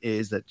bad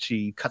is that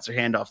she cuts her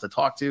hand off to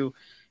talk to.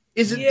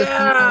 Is it the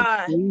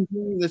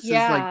female? This is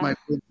like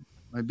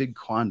my big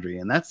quandary,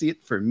 and that's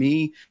it for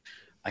me.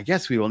 I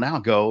guess we will now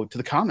go to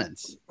the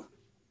comments,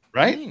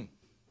 right?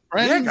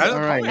 Friends? Yeah, go to the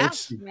all right.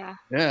 comments.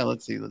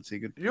 Let's see.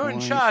 Good. You're in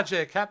point. charge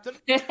there, Captain.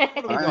 What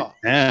do we I got?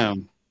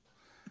 am.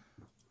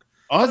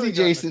 Aussie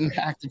Jason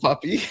hacked a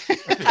puppy.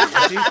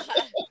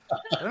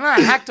 I don't know,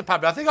 I hacked a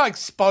puppy. I think I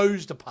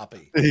exposed a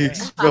puppy. He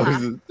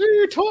exposes.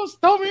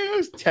 Tommy,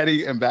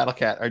 Teddy, and Battle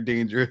Cat are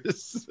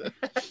dangerous.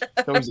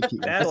 That was a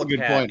cute. That's a Battle good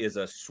Cat point. is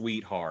a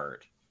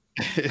sweetheart.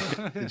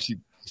 And she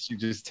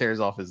just tears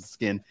off his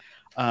skin.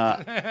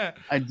 I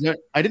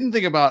didn't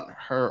think about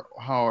her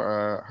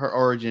her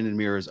origin in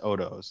Mira's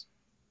Odo's.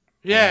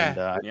 Yeah. And,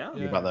 I didn't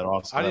think about that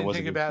also. I That didn't was a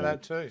think good about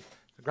point. that too.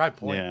 It's a great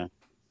point. Yeah.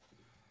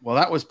 Well,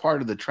 that was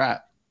part of the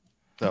trap,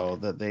 though,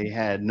 that they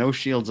had no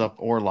shields up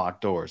or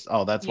locked doors.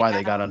 Oh, that's why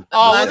they got on.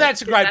 Oh, well,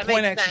 that's a great That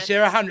point, makes actually, sense.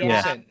 Sarah.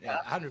 100%. Yeah.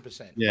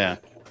 100%. Yeah.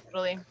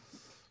 Really?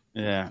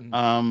 Yeah.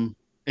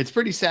 It's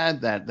pretty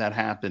sad that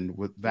happened.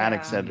 What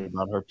Vatic said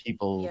about her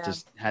people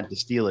just had to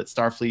steal it.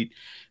 Starfleet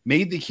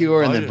made the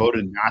cure and then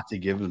voted not to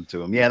give them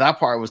to him. Yeah, that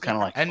part was kind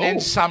of like. And then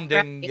some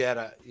didn't get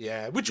it.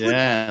 Yeah, which would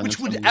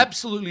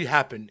absolutely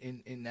happen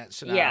in that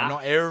scenario. Yeah.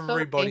 Not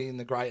everybody in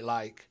the Great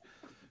Lake.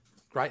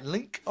 Great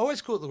Link? I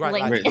always call it the Great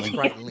Link. Lake. Great It's Link.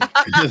 Great Link.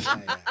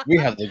 Yeah. We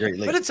have the Great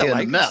Lake. But it's a in the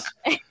lake. mess.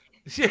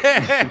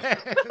 Yeah.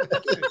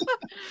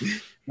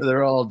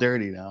 They're all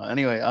dirty now.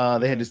 Anyway,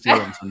 they had to steal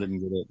it and some didn't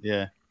get it.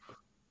 Yeah.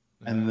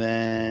 And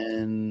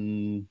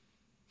then.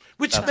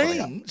 Which That's what I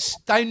got. means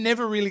they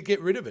never really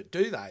get rid of it,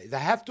 do they? They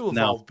have to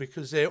evolve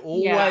because they're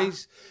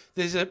always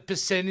there's a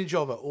percentage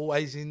of it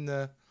always in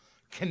the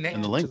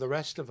connected link. to the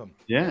rest of them.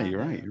 Yeah, you're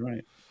right. You're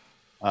right.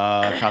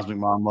 Cosmic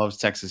Mom loves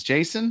Texas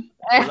Jason.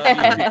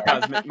 Love you,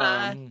 Cosmic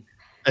Mom.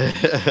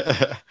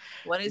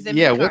 What is it?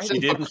 Yeah, what's He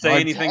in didn't say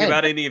anything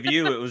about any of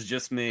you. It was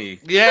just me.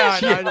 Yeah,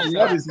 I noticed that.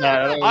 Notice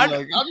that. I was I'm,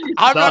 like,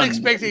 I'm not son.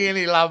 expecting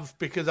any love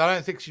because I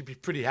don't think she'd be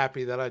pretty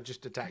happy that I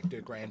just attacked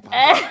her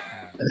grandpa.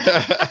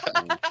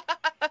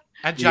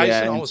 And Jason, Yeah,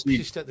 I and was she-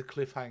 pissed at the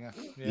cliffhanger.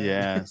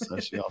 Yeah, so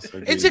she also.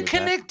 It's agreed a with that.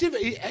 connective.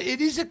 It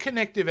is a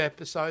connective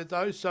episode,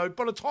 though. So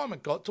by the time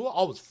it got to it,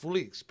 I was fully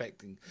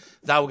expecting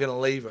they were going to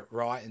leave it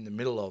right in the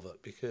middle of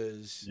it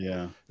because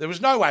Yeah, there was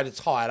no way to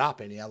tie it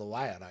up any other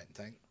way. I don't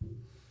think.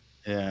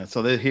 yeah.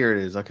 So here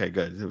it is. Okay,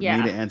 good. Yeah.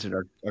 Nita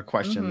answered our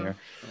question Mhm. there.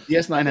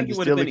 DS9 I had think to it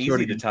would steal have the been cure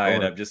easy to tie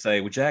it up. Just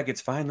say, "Well, Jack, it's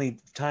finally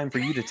time for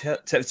you to tell.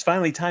 It's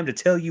finally time to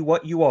tell you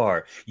what you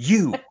are.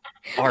 You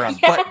are a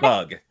butt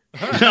bug."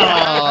 I'm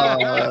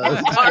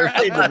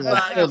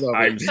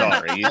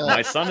sorry.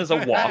 My son is a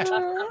wat.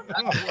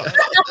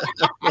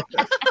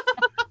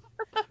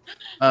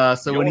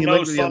 So You're when he no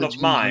looked at the son other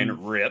of mine,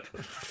 Rip.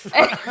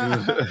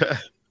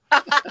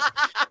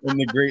 in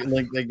the Great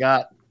Link, they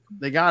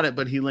got it,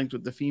 but he linked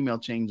with the female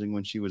changeling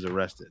when she was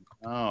arrested.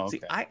 Oh, okay.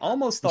 See, I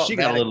almost thought She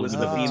got a Vatic little was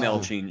bit the of a-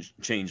 female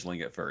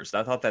changeling at first.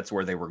 I thought that's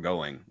where they were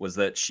going. Was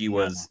that she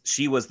was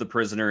the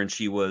prisoner and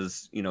she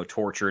was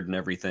tortured and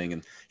everything,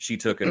 and she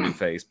took a new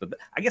face. But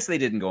I guess they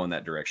didn't go in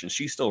that direction.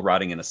 She's still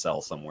rotting in a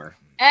cell somewhere.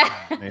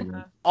 Maybe.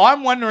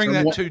 I'm wondering So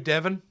that what- too,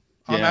 Devin.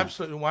 I'm Yeah.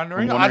 absolutely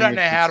wondering. I'm I wondering don't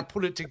know if how to it's-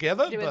 put it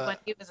together, Do it when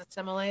but he was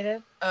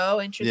assimilated. Oh,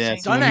 interesting. Yeah,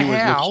 so Don't when he know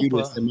was how, with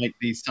Judas, but- there might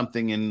be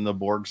something in the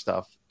Borg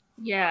stuff.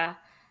 Yeah.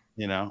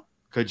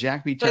 Could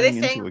Jack be So are they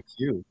turning saying- into a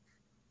Q?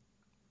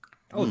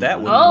 Oh,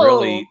 that would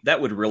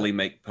Oh. really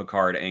make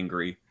Picard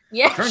angry.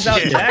 Yeah. Turns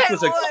out Yeah. Jack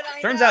was I would,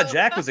 I turns know. out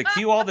Jack was a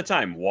Q all the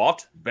time.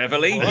 What?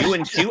 Beverly, you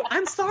and Q?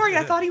 I'm sorry,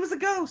 I thought he was a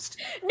ghost.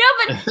 No,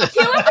 but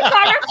Q and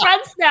Picard are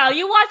friends now.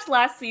 You watched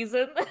last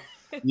season.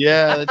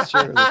 Yeah, that's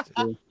true. That's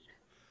true.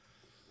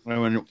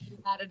 When,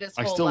 Had it his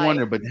I whole still life.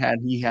 wonder, but had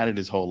it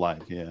his whole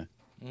life? Yeah.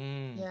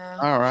 Yeah.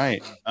 All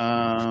right.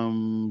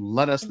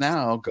 Let us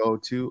now go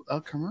to a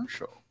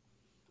commercial.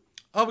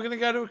 Oh, we're going to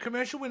go to a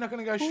commercial? We're not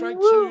going to go straight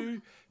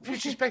to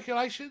future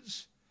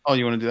speculations? Oh,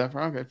 you want to do that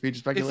for okay? Future If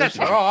speculation. that's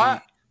all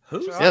right.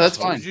 Who's Yeah, that's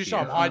fine. Producer,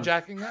 I'm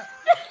hijacking that.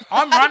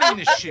 I'm running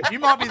this ship. You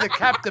might be the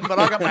captain, but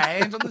I got my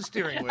hands on the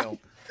steering wheel.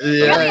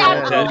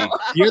 Yeah, Teddy.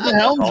 You're the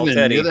helmsman.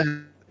 Teddy. You're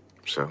the...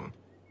 So,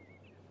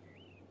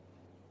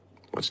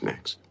 what's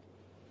next?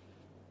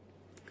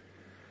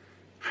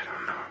 I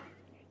don't know.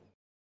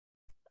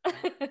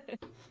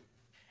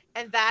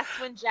 And that's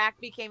when Jack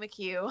became a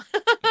Q.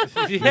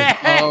 Yeah.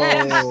 Oh,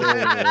 there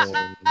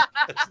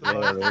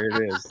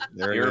it is.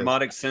 There it is.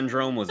 Neurotic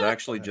syndrome was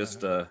actually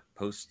just postnatal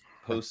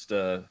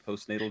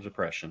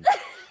depression.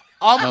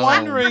 I'm Oh,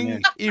 wondering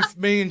man. if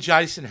me and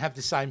Jason have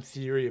the same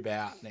theory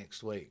about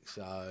next week.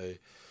 So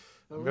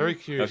I'm very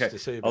curious Okay, to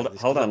see about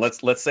this. hold on.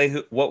 Let's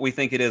say what we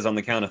think it is on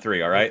the count of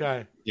 3. All right,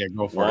 Okay. Yeah,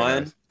 go for it.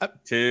 one, guys.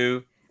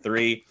 2,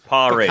 3.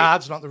 Parade.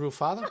 Picard's not the real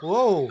father.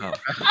 Whoa. Oh.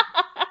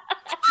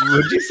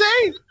 What'd you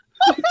say?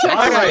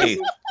 Parade.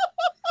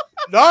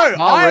 No, I have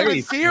a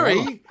Alright.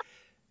 theory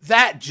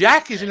that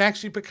Jack isn't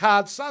actually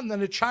Picard's son.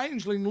 That a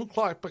changeling looked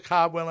like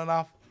Picard well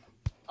enough.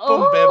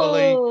 Boom,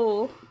 Beverly.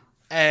 Oh.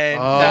 And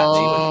Oh.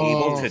 that's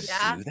Able to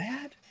Yeah. do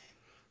that?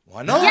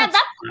 why not? Yeah,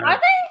 are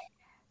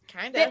they?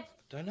 Kind of.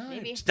 Don't know.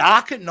 Maybe. It's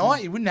dark at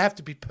night. You wouldn't have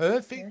to be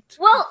perfect.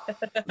 Well,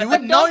 You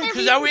wouldn't know don't they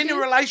because they were in a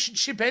reproduce-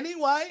 relationship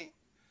anyway.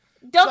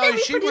 don't So they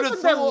she reproduce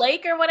would've in the thought-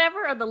 lake or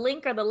whatever, or the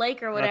link or the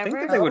lake or I think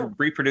whatever? that they would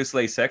reproduce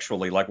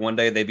asexually. Like one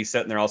day they'd be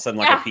sitting there, all of a sudden,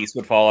 like Yeah. a piece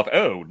would fall off.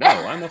 Oh no,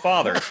 I'm the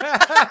father.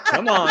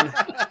 Come on.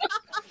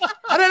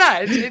 I don't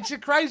know. It's a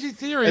crazy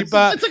theory, It's-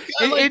 but it's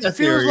I like it that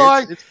feels theory.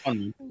 like, It's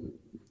funny.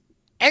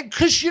 and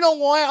because you know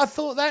why I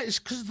thought that is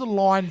because the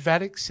line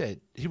Vatic said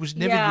he was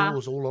never Yeah.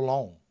 yours all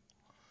along.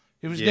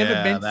 He was never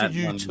Yeah, meant for that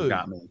you one too.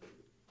 got me.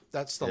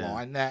 That's the Yeah.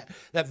 line that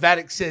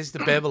Vatic says to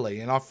Beverly,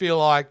 and I feel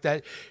like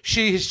that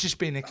she has just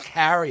been a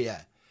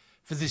carrier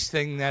for this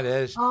thing that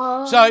is.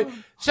 Oh.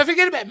 So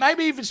forget about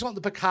maybe if it's not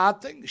the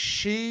Picard thing.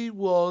 She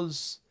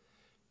was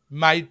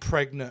made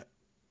pregnant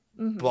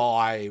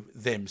by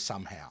them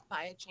somehow.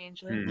 By a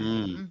changeling.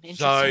 Mm. So Interesting.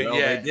 Well,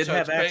 yeah, they did so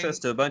have it's been- access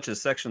to a bunch of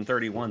Section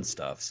 31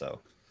 stuff, so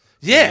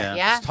Yeah,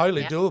 Yeah. it's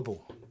totally Yeah.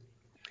 doable.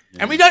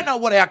 And we don't know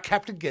what our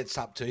captain gets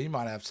up to. He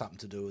might have something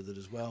to do with it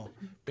as well,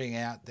 being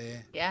out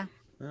there. Yeah.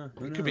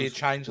 who It could be a knows?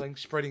 changeling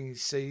spreading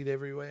his seed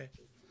everywhere.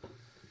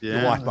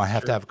 Yeah, Your wife might that's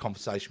have true. to have a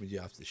conversation with you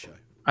after the show.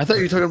 I thought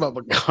you were talking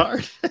about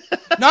Picard.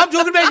 No, I'm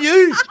talking about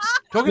you.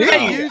 Talking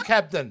about Yeah. you,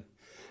 Captain.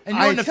 And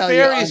I your tell you,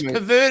 nefarious, I'm a-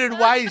 perverted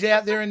ways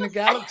out there in the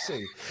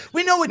galaxy.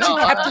 We know what No,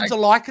 your captains are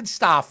like in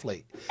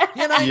Starfleet.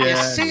 You know, you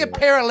Yeah, see a yeah.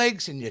 pair of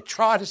legs and you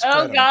try to spread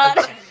Oh, 'em. God.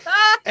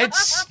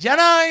 It's, you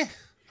know,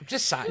 I'm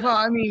just saying. Well,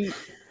 I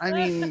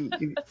mean,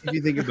 if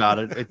you think about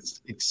it,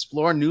 it's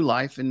explore new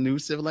life and new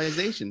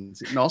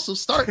civilizations, and also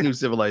start new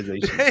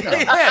civilizations.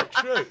 Yeah,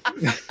 true.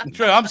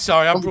 True. I'm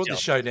sorry. I brought the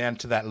show down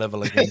to that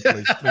level again.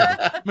 Please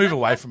move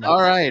away from it.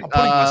 All right, I'm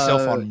putting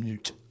myself on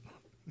mute.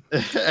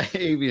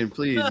 Avian,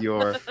 please,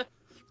 your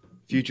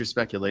future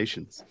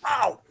speculations.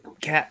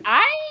 Cat.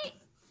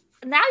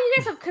 Now you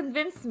guys have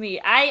convinced me.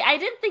 I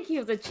didn't think he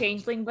was a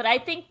changeling, but I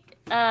think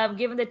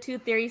given the two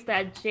theories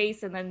that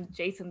Jason and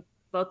Jason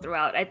both threw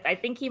out, I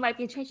think he might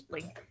be a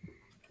changeling.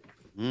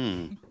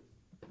 Hmm.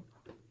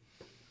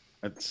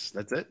 That's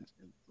it.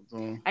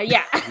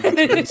 Yeah.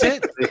 That's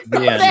it.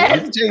 Yeah,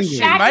 That's it's changing.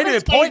 Jack Made is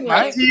it a point,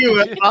 changeling. mate. See you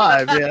at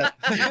 5. Yeah.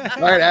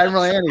 All right,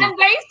 Admiral Annie. I'm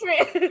very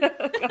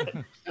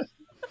straight.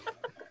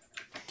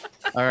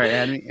 All right,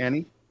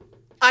 Annie.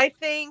 I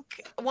think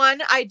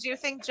I do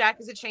think Jack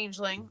is a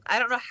changeling. I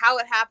don't know how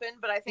it happened,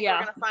 but I think Yeah.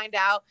 we're gonna find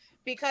out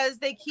because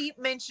they keep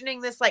mentioning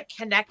this like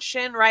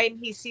connection, right? And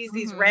he sees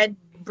these Mhm. red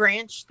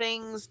branch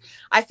things.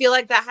 I feel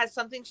like that has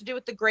something to do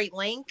with the Great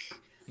Link.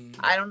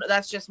 I don't know.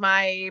 That's just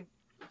my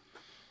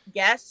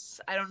guess.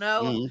 I don't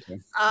know. Okay.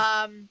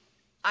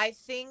 I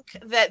think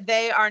that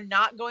they are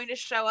not going to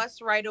show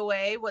us right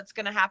away what's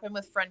going to happen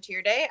with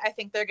Frontier Day. I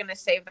think they're going to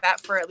save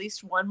that for at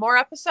least one more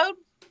episode,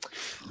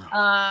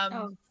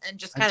 and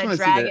just I kind just of wanna see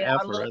drag the it out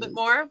a effort. little bit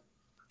more.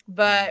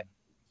 But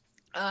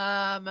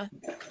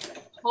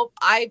hope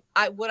I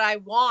what I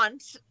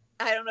want.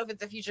 I don't know if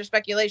it's a future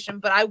speculation,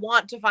 but I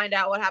want to find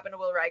out what happened to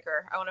Will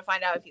Riker. I want to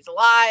find out if he's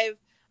alive.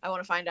 I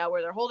want to find out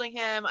where they're holding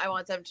him. I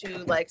want them to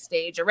like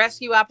stage a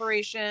rescue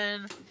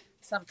operation.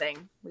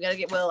 Something. We got to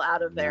get Will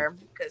out of there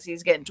because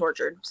he's getting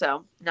tortured.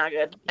 So not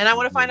good. And I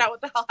want to find out what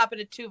the hell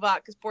happened to Tuvok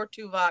because poor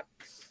Tuvok.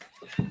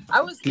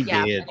 He did.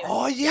 anyway.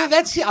 Oh, yeah,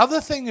 that's the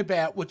other thing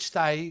about which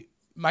they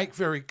make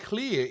very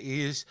clear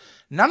is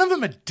none of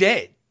them are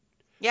dead,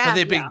 Yeah. but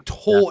they're being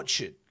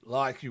tortured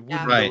like you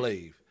wouldn't Right.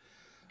 believe.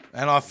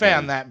 And I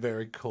found that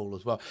very cool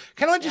as well.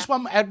 Can I just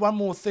add one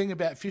more thing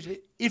about future?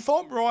 If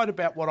I'm right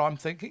about what I'm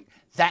thinking,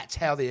 that's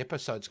how the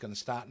episode's going to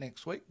start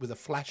next week with a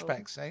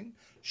flashback scene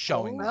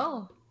showing that.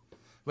 Oh.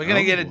 We're going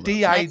to get a Oh,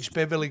 de-aged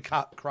Beverly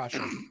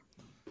Crusher.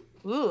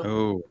 Ooh.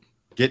 Oh,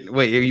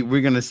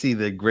 we're gonna see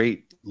the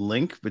great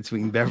link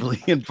between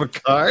Beverly and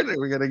Picard.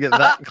 We're gonna get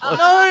that close.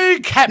 No,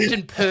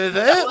 Captain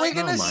Pervert. We're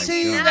going to Oh my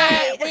see God.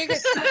 that.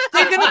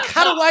 They're going to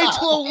cut away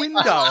to a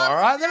window, all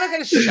right? They're not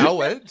going to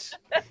show it.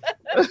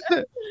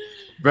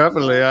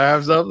 Definitely, I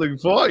have something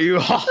for you.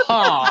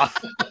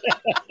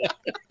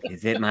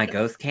 Is it my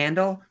ghost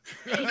candle?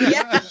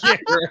 Yeah.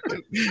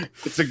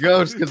 It's a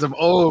ghost because I'm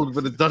old,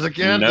 but it doesn't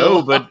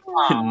candle.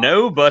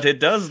 No, but it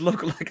does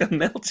look like a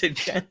melted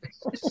candle.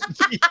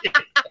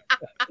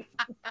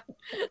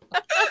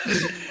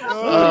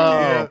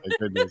 Oh my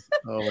goodness!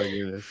 Oh my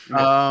goodness!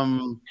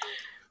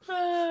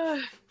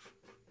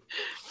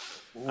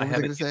 What was I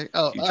going to say?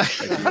 Oh, I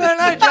don't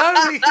know, John.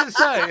 What are you going to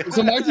say?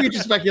 So my future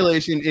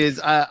speculation is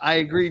I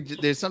agree.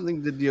 There's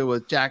something to deal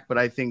with Jack, but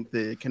I think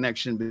the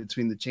connection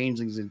between the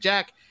changelings and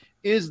Jack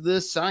is the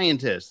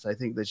scientist. I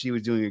think that she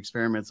was doing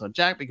experiments on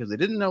Jack because they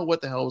didn't know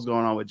what the hell was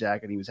going on with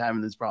Jack, and he was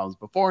having these problems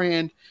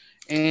beforehand.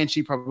 And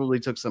she probably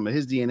took some of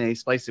his DNA,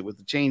 spliced it with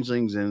the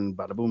changelings, and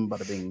bada boom,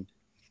 bada bing.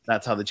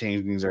 That's how the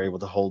changelings are able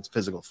to hold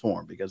physical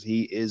form, because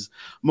he is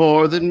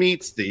more than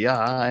meets the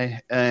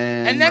eye.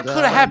 And that could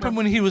have happened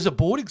when he was at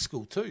boarding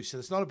school too, so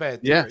it's not a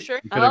bad theory. Yeah, Sure.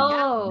 he could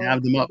have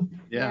nabbed them up.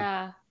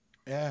 Yeah.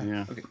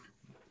 Okay.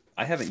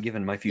 I haven't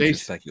given my future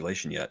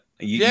speculation yet.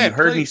 You Yeah,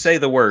 heard me please. say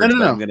the words, No.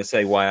 but I'm going to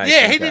say why I Yeah,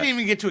 think he that. didn't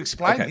even get to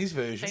explain Okay. his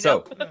version.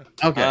 So,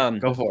 Okay,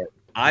 go for it.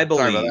 I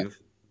Sorry about believe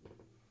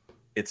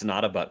it's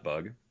not a butt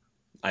bug.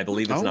 I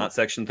believe it's Oh. not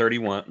Section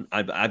 31.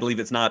 I believe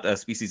it's not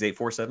Species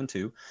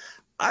 8472.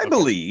 I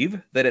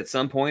believe that at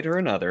some point or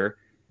another,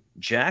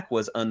 Jack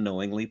was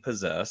unknowingly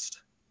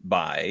possessed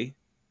by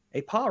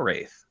a paw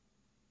wraith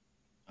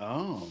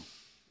Oh,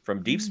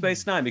 from Deep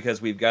Space Nine,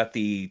 because we've got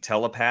the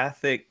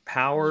telepathic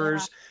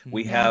powers,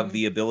 we have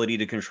the ability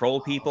to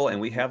control people, and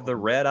we have the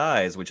red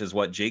eyes, which is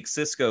what Jake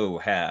Sisko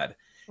had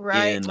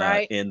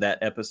in that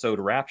episode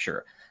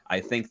Rapture. I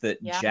think that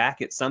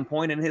Jack at some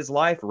point in his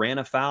life ran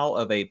afoul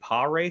of a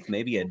paw wraith,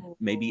 maybe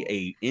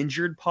a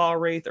injured paw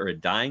wraith or a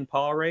dying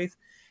paw wraith,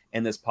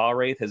 and this paw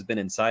wraith has been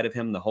inside of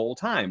him the whole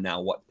time.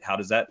 Now, how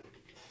does that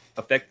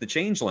affect the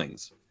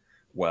changelings?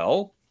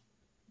 Well,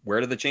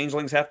 where do the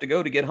changelings have to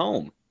go to get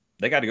home?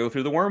 They got to go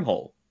through the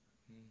wormhole.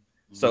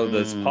 So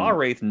this paw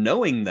wraith,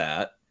 knowing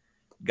that,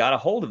 got a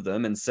hold of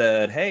them and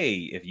said,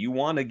 "Hey, if you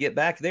want to get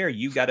back there,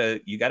 you gotta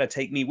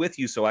take me with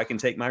you so I can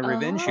take my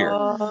revenge here."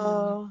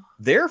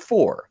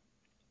 Therefore,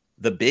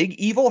 the big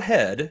evil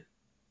head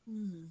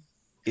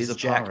is a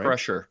Jack paw wraith.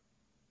 Crusher.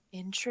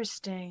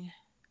 Interesting.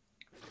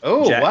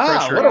 Oh, Jack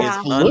wow! Crusher What a is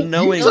flip.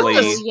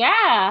 unknowingly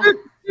Yeah.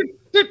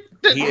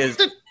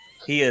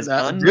 he is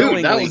That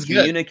unknowingly was good.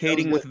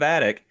 communicating That was with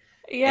Vatic.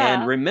 Yeah.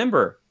 And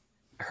remember,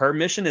 her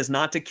mission is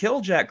not to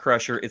kill Jack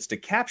Crusher, it's to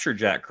capture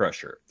Jack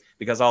Crusher.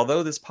 Because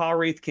although this paw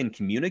wraith can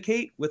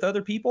communicate with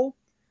other people,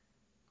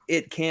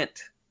 it can't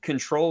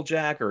control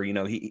Jack, or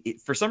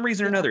for some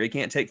reason or another, it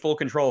can't take full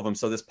control of him.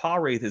 So this paw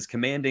wraith is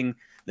commanding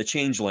the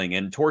changeling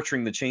and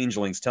torturing the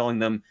changelings, telling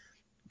them,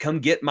 "Come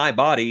get my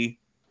body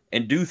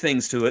and do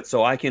things to it,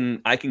 so I can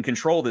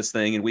control this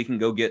thing, and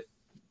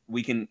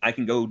I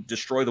can go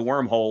destroy the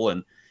wormhole,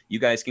 and you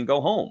guys can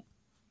go home."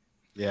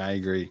 Yeah, I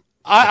agree.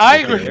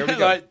 I Okay, agree. there we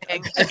go.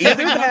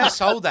 Either that,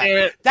 sold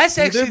that. That's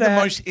actually the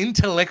most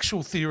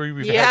intellectual theory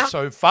we've had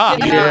so far.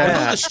 Yeah. With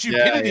all the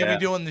stupidity Yeah. we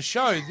do on the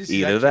show, this is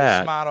Either actually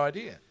that. a smart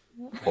idea.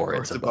 Or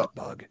it's a butt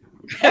bug.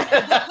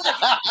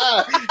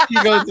 He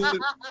goes,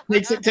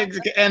 takes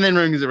it, and then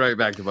brings it right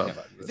back to Bob.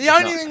 The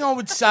only thing I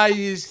would say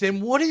is,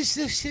 then, what is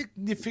the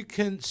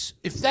significance?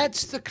 If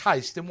that's the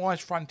case, then why is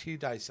Frontier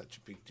Day such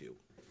a big deal?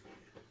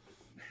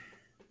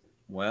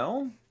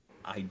 Well,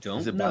 I don't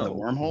Is it by the know.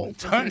 wormhole?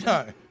 Don't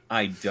know.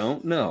 I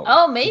don't know.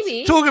 Oh,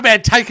 maybe. Talk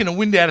about taking the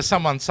wind out of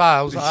someone's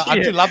sails. I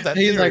do love that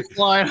He's theory. like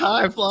flying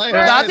high.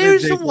 Now,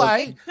 there's a Jake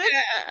way.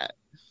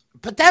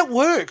 But that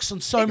works on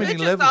so It many could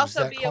just levels.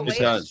 also that be a way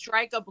concept. to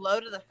strike a blow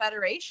to the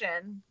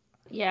Federation.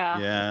 Yeah.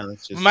 Yeah,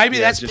 that's just, Maybe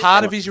that's just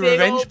part of his Big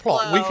revenge old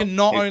plot. We blow. can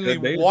not It only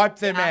could be. wipe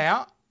them Yeah.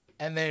 out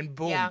and then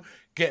boom, Yeah.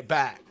 get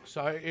back.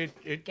 So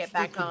it Get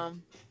back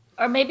home.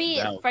 Or maybe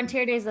That would-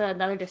 Frontier Day is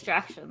another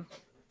distraction.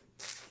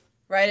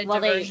 Right? A While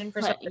diversion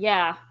for something.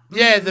 yeah.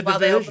 Yeah, the While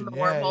they diversion. open the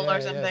wormhole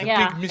or something. The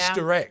Yeah. big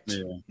misdirect.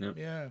 Yeah.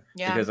 Yeah.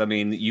 Yeah. Because I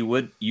mean, you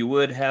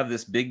would have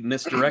this big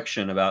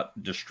misdirection about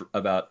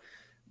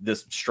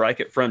this strike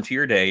at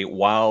Frontier Day,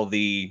 while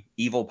the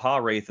evil paw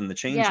wraith and the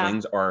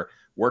changelings are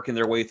working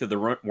their way through the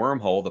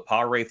wormhole. The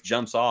paw wraith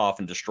jumps off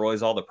and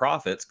destroys all the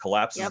prophets,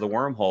 collapses the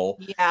wormhole.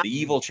 Yeah. The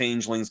evil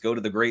changelings go to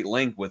the Great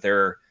Link with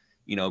their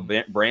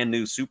brand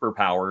new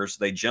superpowers.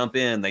 They jump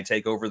in, they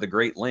take over the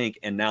Great Link,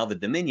 and now the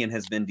Dominion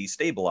has been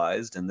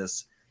destabilized, and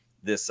this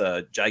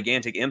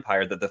gigantic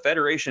empire that the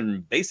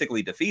Federation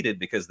basically defeated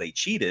because they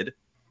cheated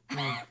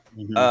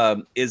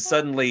is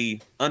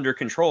suddenly under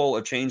control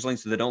of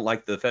changelings that don't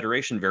like the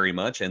Federation very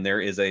much, and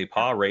there is a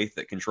paw wraith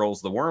that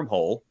controls the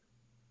wormhole.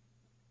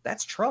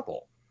 That's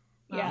trouble.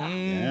 Yeah.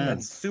 Yeah.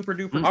 That's super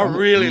duper. I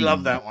really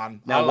love that one.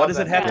 Now, I what love does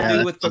it that have one. to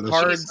do with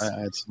Picard's?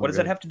 It's What does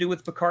that have to do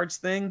with Picard's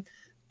thing?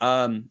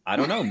 I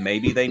don't know.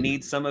 Maybe they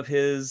need some of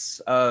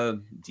his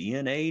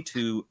DNA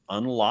to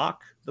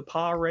unlock the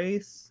paw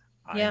wraith.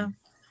 Yeah.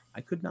 I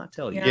could not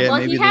tell you. Yeah. Yeah, Well,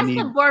 maybe he they has need.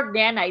 the Borg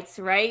nanites,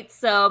 right?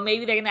 So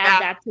maybe they're gonna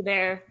add that to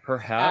their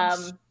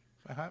Perhaps.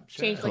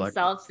 Changeling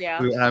selves, yeah.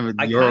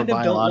 I kind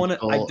of don't want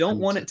to. I don't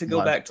want it to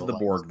go back to the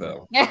Borg,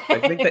 though. I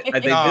think they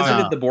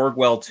visited the Borg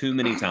well too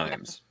many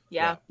times.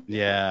 Yeah.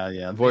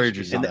 Yeah.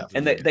 Voyager's and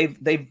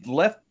they've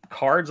left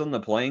cards on the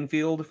playing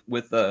field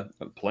with the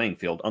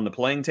on the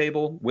playing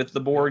table with the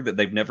Borg that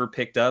they've never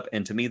picked up,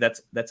 and to me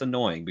that's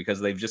annoying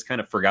because they've just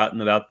kind of forgotten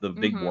about the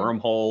big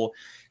wormhole,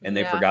 and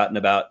they've forgotten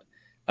about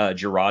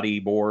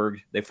Girardi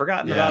Borg. They've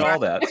forgotten about all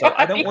that. So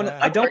I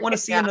don't want to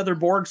see another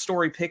Borg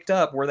story picked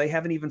up where they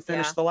haven't even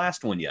finished the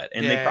last one yet,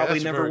 and they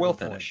probably never will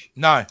finish.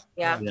 No.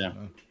 Yeah.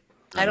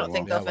 I don't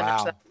think they'll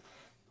finish that.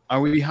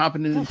 Are we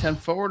hopping into 10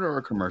 forward or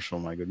a commercial,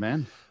 my good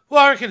man? Well,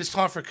 I reckon it's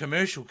time for a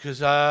commercial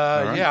because,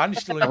 I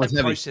still need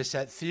to process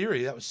that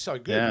theory. That was so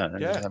good. Yeah,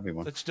 that was a heavy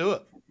one. Let's do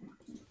it.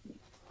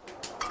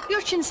 Your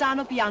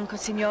Cinzano Bianco,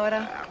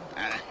 signora.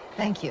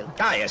 Thank you.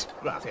 Ah, yes.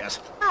 Gracias.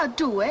 I'll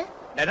do it.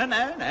 No.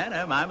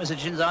 Mine was a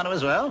Cinzano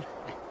as well.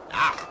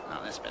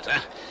 Now that's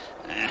better.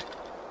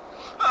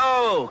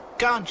 Oh,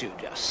 can't you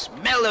just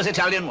smell those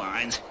Italian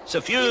wines?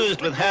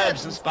 Suffused with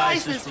herbs and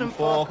spices from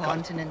four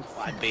continents.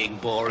 Why, being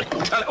boring.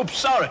 Oh,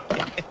 sorry.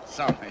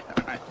 Sorry.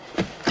 All right.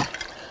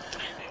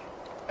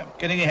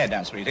 Getting your head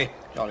down, sweetie.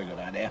 Jolly good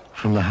idea.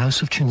 From the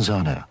House of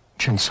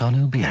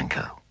Cinzano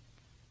Bianco.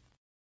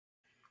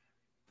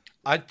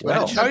 I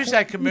chose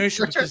that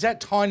commercial because that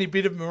tiny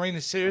bit of Marina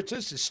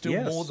Sirtis is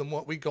still more than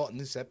what we got in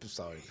this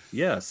episode.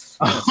 Yes.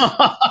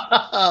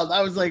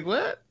 I was like,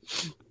 what?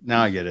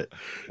 Now I get it.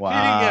 Wow. You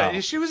didn't get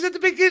it. She was at the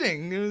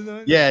beginning.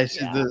 Yeah,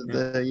 she's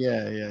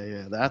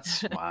yeah.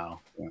 That's wow.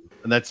 Yeah.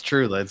 And that's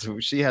true.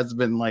 She has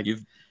been like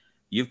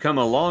You've come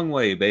a long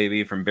way,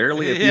 baby, from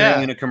barely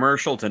appearing in a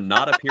commercial to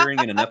not appearing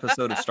in an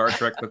episode of Star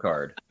Trek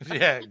Picard.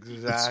 Yeah, exactly.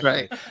 That's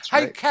right.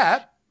 Hey,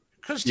 Cap,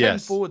 because 10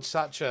 forward's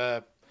such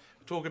a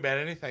talk about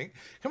anything,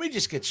 can we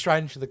just get straight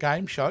into the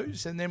game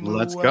shows and then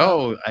let's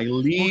go.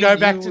 We'll go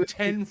back to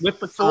 10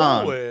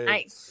 forward.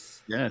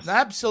 Nice. Yes.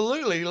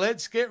 Absolutely.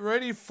 Let's get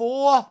ready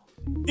for...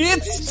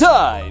 It's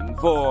time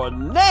for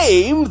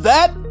Name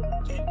That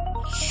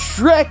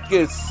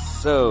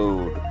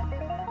Trek-isode.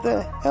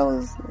 The hell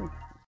is it?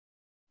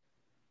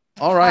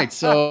 All right,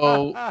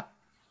 so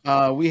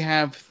we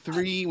have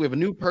three. We have a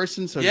new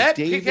person. So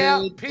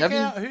David, pick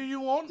out who you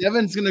want.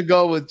 Devin's gonna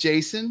go with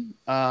Jason.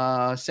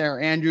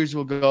 Sarah Andrews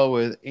will go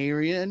with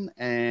Arian,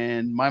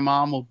 and my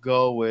mom will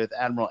go with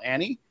Admiral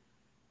Annie.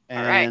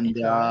 And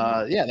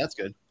that's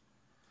good.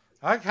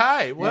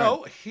 Okay,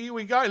 well, here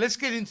we go. Let's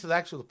get into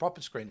the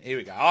proper screen. Here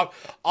we go.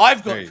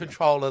 I've got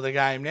control of the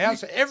game now,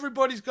 so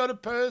everybody's got a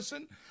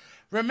person.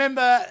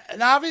 Remember,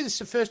 Navi, this is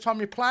the first time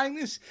you're playing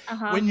this.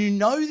 When you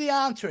know the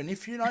answer, and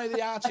if you know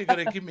the answer, you've got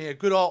to give me a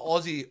good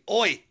old Aussie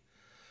oi.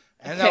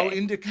 And that'll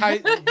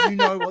indicate that you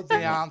know what the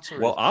answer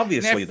is. Well,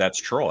 obviously, that's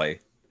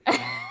Troy.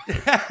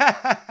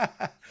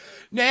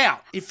 Now,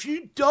 if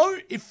you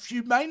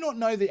may not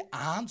know the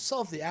answer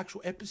of the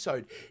actual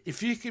episode,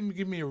 if you can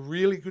give me a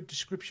really good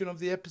description of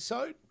the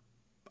episode,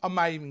 I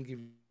may even give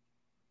you.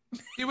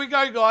 Here we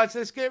go, guys.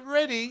 Let's get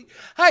ready.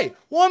 Hey,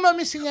 why am I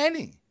missing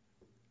Annie?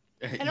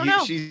 I don't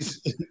know.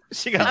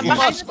 She got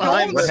lost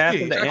behind. What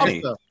happened to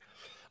Annie?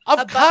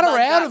 I've cut her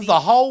out of the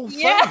whole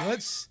thing.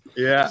 Let's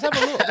have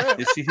a look.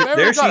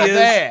 There she is.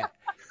 There.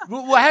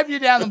 We'll have you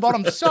down the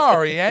bottom.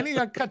 Sorry, Annie.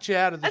 I cut you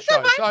out of the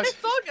show. So, it's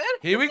all good.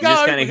 Here we go. You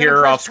just kind of hear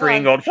her off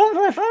screen going. Here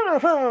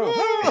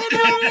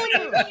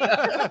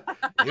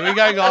we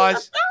go,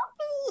 guys.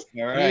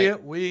 All right. Here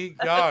we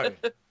go.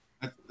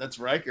 That's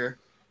Riker.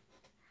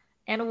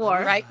 And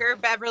War. Riker,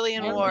 Beverly,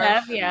 and War.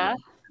 Bev, yeah.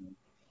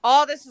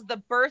 Oh, this is the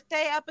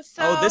birthday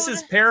episode. Oh, this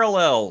is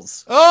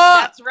Parallels. Oh,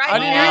 that's right. I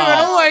didn't hear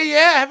it away.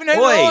 Yeah, haven't heard it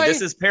Boy, away.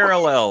 this is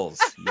Parallels.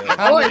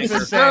 This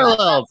is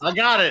Parallels. I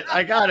got it.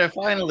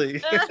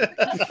 Finally.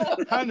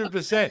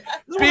 100%.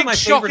 Big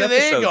shocker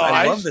there, guys.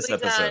 I love this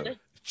episode.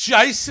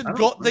 Jason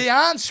got the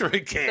answer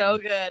again. So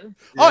good.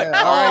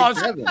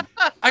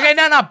 Okay,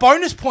 no.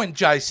 Bonus point,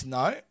 Jason,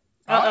 though.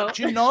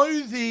 Do you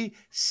know the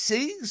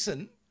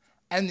season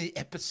and the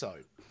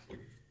episode?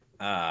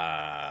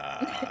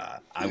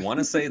 I want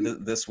to say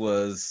that this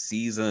was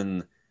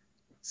season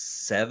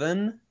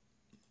 7,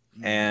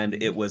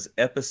 and it was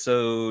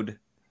episode,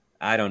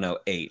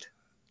 8.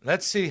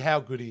 Let's see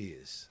how good he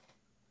is.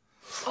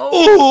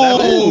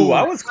 Oh,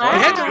 I was close. We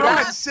had the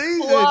right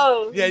season.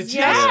 Close. Yeah, Jason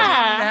didn't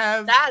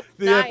have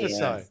the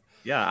episode.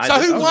 Yeah, so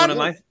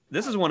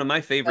this is one of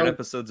my favorite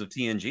episodes of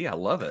TNG. I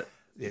love it.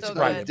 It's So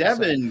great.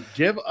 Devin,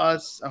 give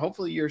us.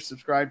 Hopefully, you're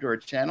subscribed to our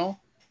channel,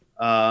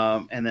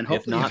 and then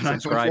hopefully, if not,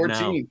 subscribe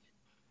now.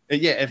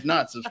 Yeah, if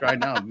not,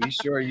 subscribe now. Be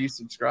sure you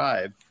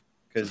subscribe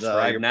because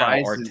subscribe your now,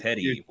 prize or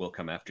Teddy will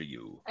come after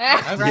you.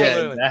 Absolutely.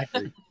 Yeah,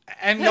 exactly.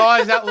 And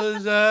guys, that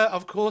was,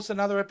 of course,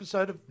 another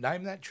episode of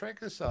Name That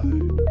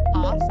Trek-isode.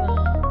 Awesome.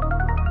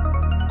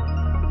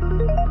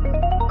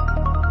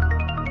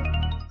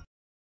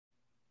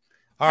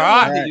 All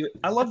right.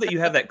 I love that you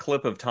have that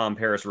clip of Tom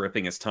Paris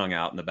ripping his tongue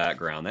out in the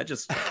background. It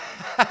just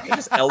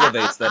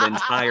elevates that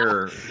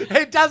entire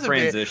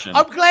transition.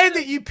 I'm glad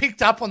that you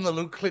picked up on the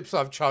little clips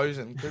I've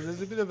chosen because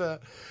there's a bit of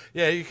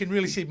you can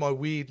really see my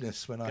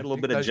weirdness when I get a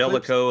little bit of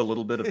Jellicoe, a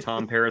little bit of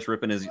Tom Paris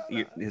ripping his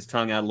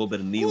tongue out, a little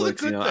bit of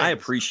Neelix. I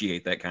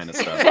appreciate that kind of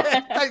stuff.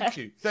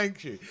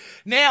 Thank you.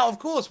 Now, of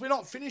course, we're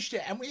not finished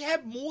yet, and we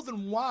have more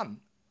than one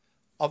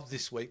of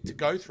this week to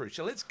go through.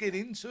 So let's get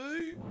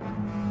into.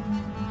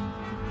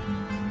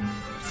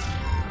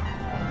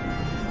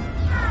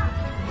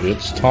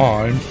 It's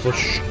time for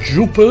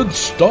stupid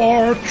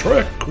Star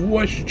Trek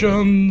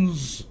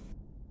questions.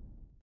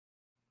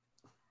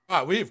 All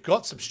right, we've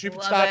got some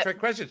stupid Star Trek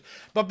questions.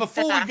 But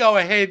before we go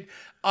ahead,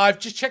 I've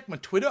just checked my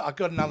Twitter. I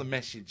got another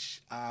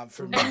message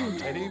from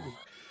Teddy.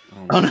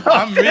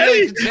 I'm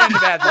really concerned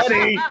about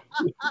this.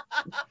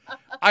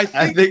 I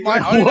think my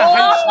owner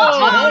hates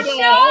the Jews.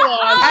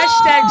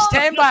 Hashtag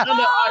standby.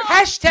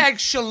 Hashtag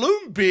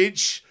Shalom,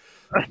 bitch.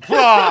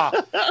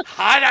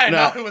 I don't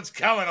know what's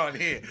going on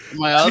here.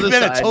 My other you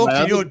better side, talk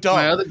to your dog.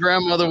 My other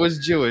grandmother was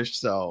Jewish,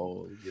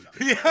 so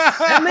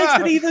that makes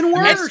it even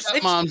worse.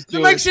 It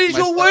makes it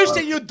even worse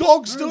that your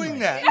dog's doing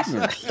that.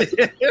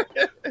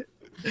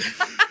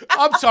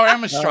 I'm sorry,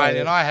 I'm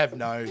Australian. I have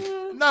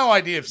no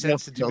idea of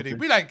sensitivity.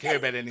 We don't care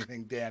about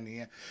anything down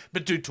here.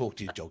 But do talk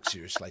to your dog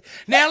seriously.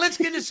 Now let's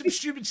get into some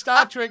stupid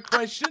Star Trek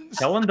questions.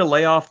 Tell him to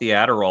lay off the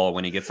Adderall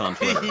when he gets on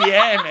Twitter.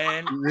 Yeah,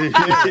 man.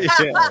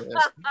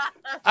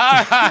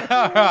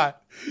 All right.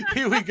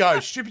 Here we go.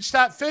 Stupid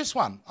start. First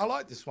one. I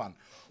like this one.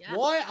 Yeah.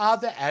 Why are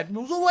the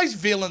admirals always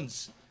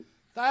villains?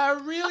 They are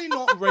really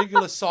not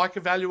regular psych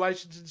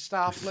evaluations in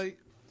Starfleet.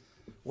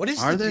 What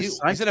is the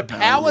deal? Is it a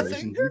power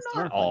thing? They're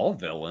not all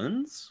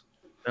villains.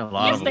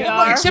 Yes, they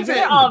are. Except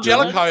for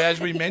Jellicoe,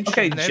 as we mentioned.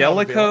 Okay,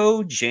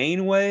 Jellicoe,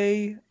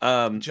 Janeway.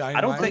 I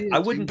don't think I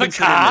wouldn't.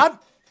 Picard.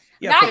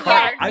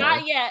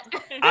 Not yet.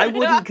 I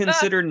wouldn't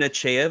consider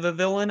Nechayev a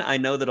villain. I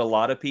know that a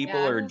lot of people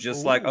are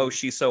just like, "Oh,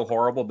 she's so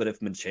horrible." But if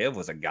Nechayev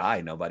was a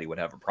guy, nobody would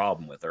have a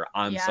problem with her.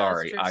 I'm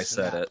sorry, I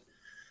said it.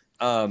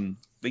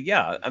 But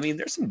yeah, I mean,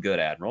 there's some good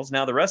admirals.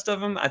 Now the rest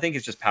of them, I think,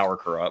 it's just power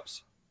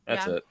corrupts.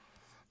 That's it.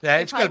 Yeah,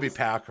 it's got to be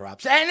power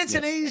corrupts. And it's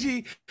an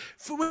easy,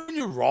 for when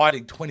you're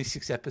writing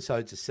 26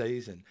 episodes a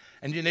season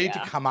and you need to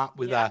come up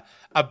with a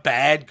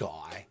bad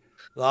guy,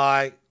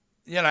 like,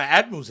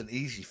 Admiral's an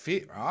easy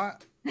fit, right?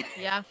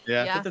 Yeah.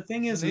 But the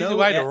thing is, it's an easy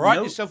way to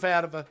write yourself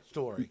out of a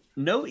story.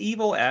 No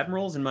evil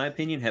admirals, in my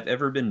opinion, have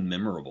ever been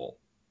memorable.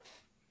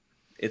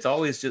 It's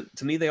always just,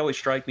 to me, they always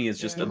strike me as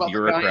just a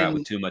bureaucrat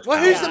with too much power.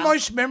 Well, who's the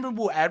most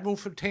memorable admiral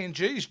for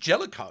TNG? Is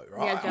Jellicoe,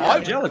 right?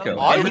 Yeah, Jellicoe.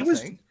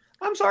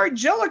 I'm sorry,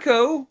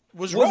 Jellicoe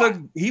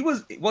he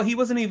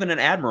wasn't even an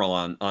admiral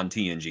on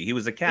TNG. He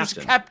was a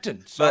captain. He was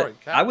captain. Sorry,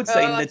 but I would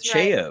say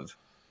Nechayev.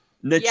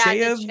 Right.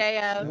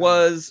 Nechayev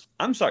was,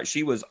 I'm sorry,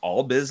 she was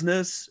all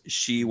business.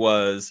 She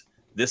was,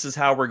 this is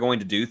how we're going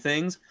to do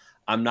things.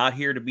 I'm not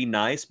here to be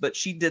nice, but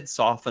she did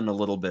soften a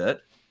little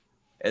bit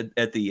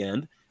at the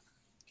end.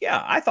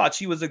 Yeah, I thought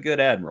she was a good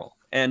admiral.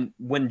 And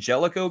when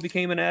Jellicoe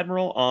became an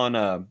admiral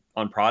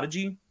on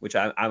Prodigy, which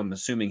I'm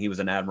assuming he was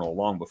an admiral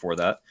long before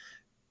that,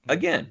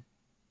 again,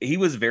 he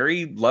was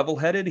very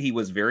level-headed. He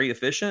was very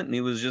efficient, and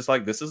he was just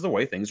like, "This is the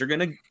way things are going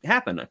to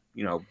happen."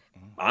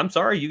 I'm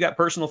sorry, you got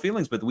personal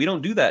feelings, but we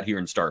don't do that here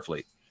in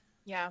Starfleet.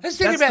 Yeah, let's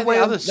think about the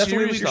other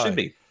series. Should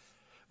be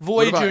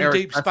Voyager and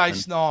Deep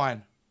Space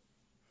Nine.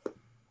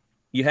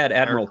 You had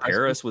Admiral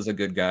Paris was a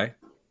good guy.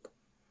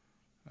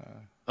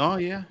 Oh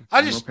yeah,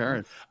 I just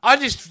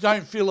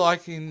don't feel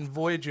like in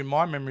Voyager, in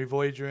my memory,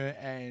 Voyager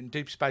and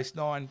Deep Space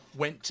Nine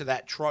went to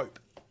that trope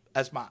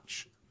as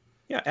much.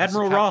 Yeah,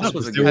 Admiral Ross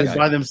was a good guy.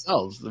 By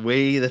themselves,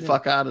 way the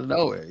fuck out of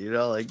nowhere.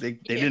 Like they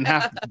didn't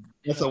have to.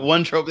 That's a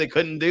one trope they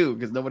couldn't do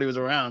because nobody was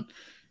around.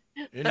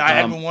 I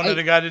haven't wanted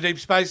to go to Deep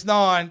Space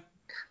Nine.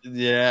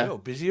 Yeah, you're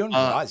busy on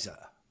Riser.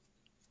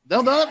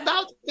 No,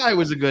 that guy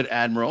was a good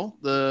admiral.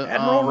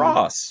 Admiral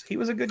Ross, he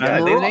was a good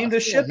guy. They named a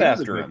ship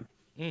after him.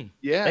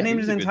 Yeah, they named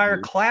his entire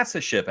class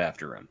a ship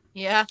after him.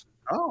 Yeah.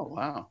 Oh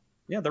wow.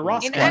 Yeah, the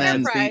Ross in class.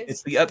 Enterprise.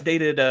 It's the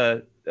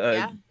updated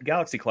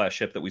Galaxy class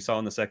ship that we saw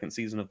in the second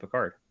season of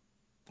Picard.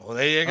 Well,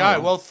 there you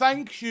go. Well,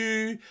 thank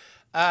you,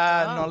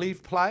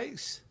 Nolive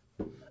Plays.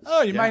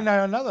 Oh, you may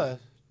know another.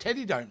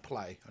 Teddy don't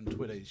play on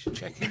Twitter. You should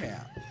check him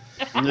out.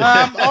 All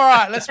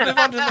right, let's move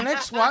on to the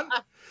next one.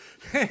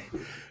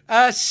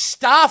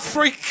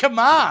 Starfleet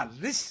Command.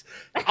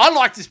 I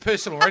like this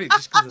person already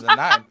just because of the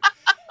name.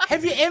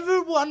 Have you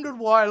ever wondered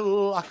why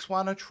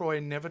Luxwana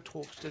Troy never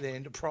talks to the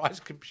Enterprise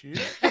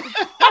computer? Could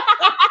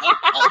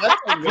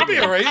be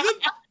a reason.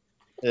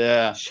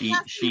 Yeah, she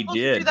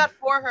did. Do that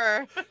for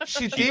her.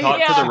 She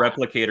talked to the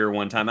replicator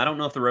one time. I don't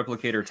know if the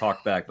replicator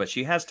talked back, but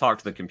she has talked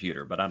to the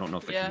computer. But I don't know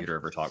if the computer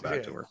ever talked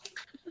back to her.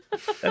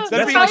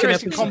 That'd be an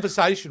interesting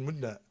conversation,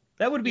 wouldn't it?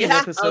 That would be an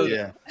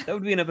episode. That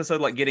would be an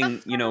episode like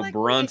getting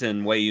Brunt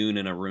and Wei-Yun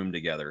in a room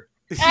together.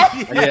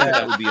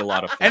 That would be a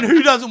lot of fun. And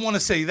who doesn't want to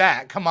see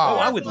that? Come on. Oh,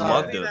 I would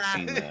love to have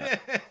seen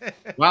that.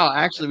 Wow,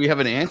 actually, we have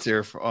an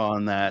answer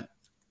on that.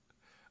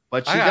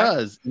 but she Okay.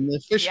 does in the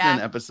Fishman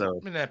Yeah.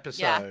 episode. An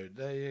episode.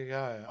 There you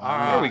go. All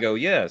There we right. go.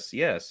 Yes,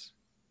 yes.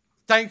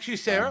 Thank you,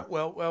 Sarah.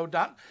 Well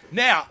done.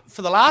 Now,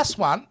 for the last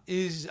one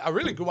is a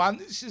really good one.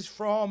 This is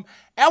from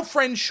our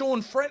friend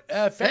Sean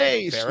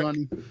Hey, Ferrick.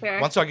 Shawnee.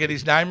 Once I get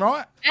his name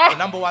right, the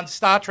number one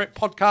Star Trek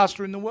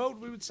podcaster in the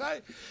world, we would say.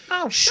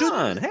 Oh,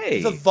 Sean,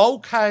 hey. The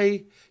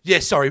Volcay... Yeah,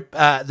 sorry,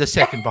 the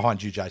second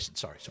behind you, Jason.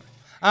 Sorry.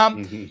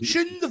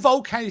 Shouldn't the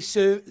Volcay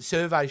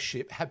survey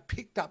ship have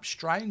picked up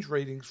strange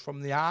readings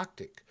from the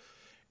Arctic,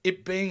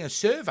 it being a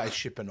survey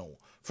ship and all?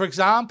 For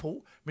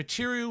example,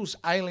 materials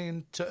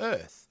alien to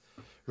Earth,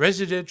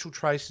 residential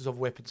traces of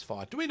weapons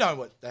fired. Do we know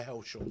what the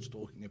hell Sean's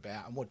talking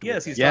about? And what?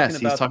 Yes, he's Yes,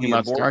 talking he's talking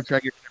about the Star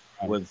Trek.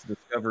 was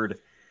discovered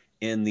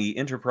in the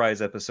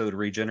Enterprise episode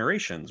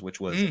Regenerations, which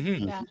was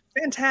Mhm. Yeah. a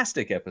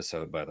fantastic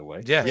episode, by the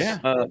way. Yes. Yeah.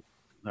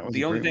 That was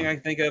The a only great thing one. I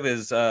can think of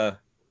is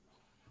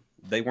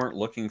they weren't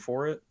looking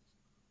for it.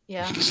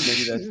 Yeah. Maybe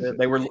that's it.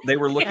 They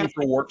were looking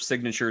for warp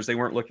signatures. They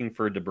weren't looking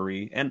for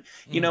debris. And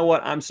you Mm. know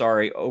what? I'm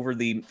sorry. Over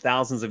the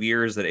thousands of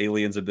years that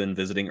aliens have been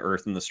visiting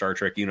Earth in the Star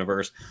Trek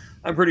universe,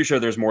 I'm pretty sure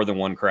there's more than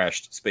one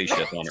crashed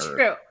spaceship on Earth.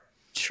 True.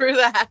 True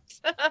that.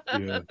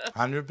 Yeah.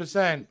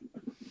 100%.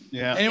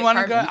 Yeah. Anyone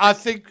go?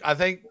 Perfect. I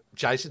think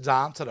Jason's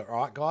answered it,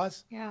 right,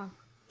 guys? Yeah.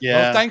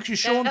 Yeah. Well, thank you,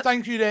 Sean. Yep.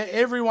 Thank you to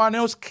everyone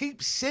else.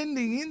 Keep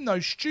sending in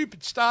those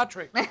stupid Star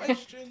Trek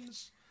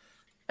questions.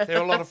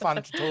 They're a lot of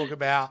fun to talk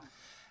about.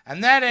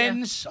 And that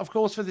ends, of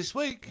course, for this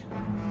week.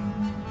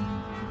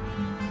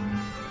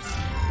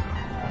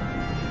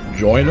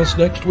 Join us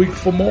next week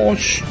for more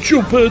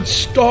stupid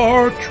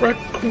Star Trek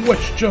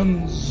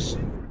questions.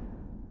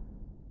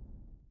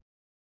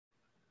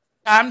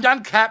 I'm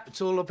done, Cap. It's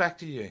all back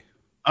to you.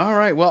 All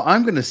right. Well,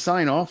 I'm going to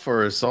sign off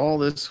for us all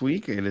this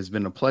week. It has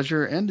been a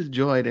pleasure and a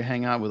joy to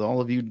hang out with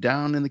all of you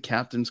down in the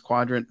Captain's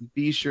Quadrant.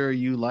 Be sure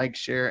you like,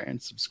 share,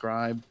 and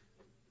subscribe.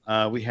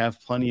 We have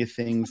plenty of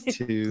things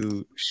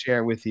to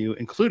share with you,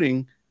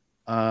 including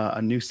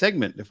a new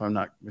segment, if I'm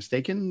not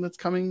mistaken, that's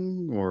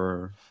coming.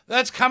 Or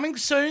That's coming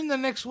soon, the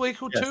next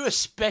week or Yes. two, a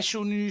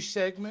special news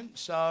segment.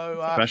 So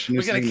Special we're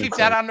news going to segment, keep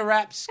that so- under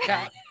wraps,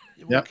 Cap.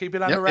 We'll Yep, keep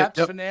it under yep, wraps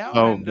yep. for now.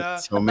 Oh,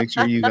 and, so make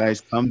sure you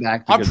guys come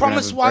back. I because we're gonna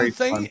promise have a one very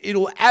thing, fun-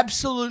 it'll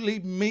absolutely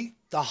meet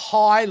the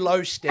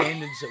high-low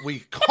standards that we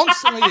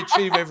constantly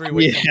achieve every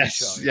week. on this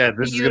Yes, show. yeah,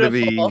 this is going to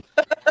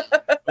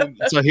be.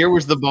 So here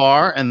was the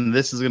bar, and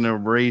this is going to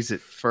raise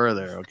it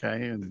further,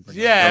 okay? And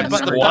Yeah,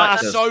 but the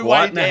bar's so way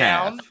squat and a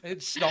down, half.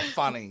 it's not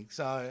funny.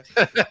 So,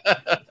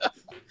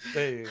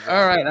 there you go.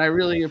 All right, I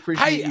really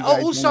appreciate. Hey, you guys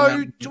hanging also,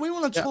 out. do we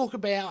want to Yeah. talk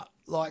about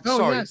like? Oh,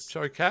 sorry, yes.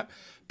 sorry, Cap.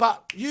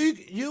 But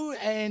you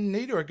and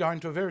Nita are going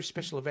to a very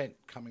special event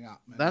coming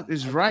up. Man. That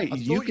is right. I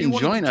You thought can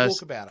wanted join to us.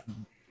 Talk about it.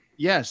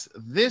 Yes,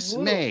 this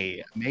Whoa.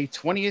 May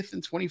 20th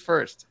and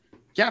 21st.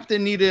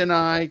 Captain Nita and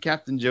I,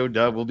 Captain Joe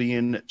Dub, will be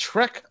in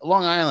Trek,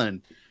 Long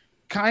Island,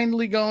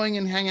 kindly going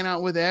and hanging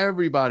out with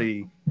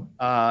everybody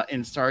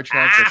in Star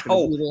Trek. That's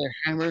going to be there.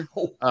 Hammer.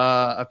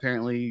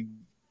 Apparently,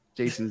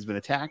 Jason has been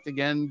attacked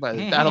again by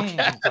the battle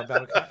cat.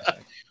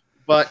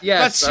 But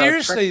yes, But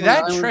seriously,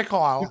 that Trek you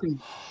Island.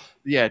 can-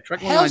 yeah,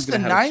 Trek Long How's Island's the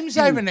gonna have a names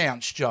huge- they've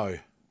announced, Joe?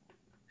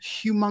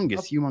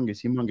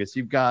 humongous.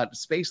 You've got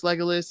Space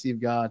Legolas. You've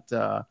got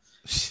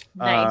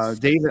Nice.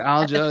 David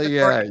Alja.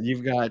 Yeah,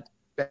 you've got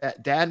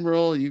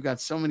Dadmiral. You've got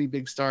so many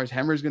big stars.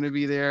 Hemmer's going to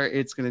be there.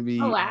 It's going to be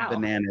Oh, wow.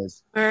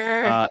 bananas.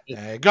 Yeah,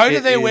 go to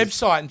it their is-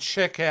 website and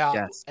check out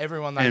Yes.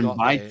 everyone they And got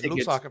buy there. It tickets.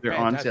 looks like a They're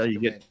on fantastic sale. You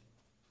get event.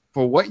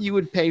 for what you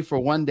would pay for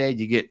one day,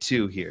 you get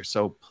two here.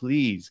 So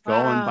please go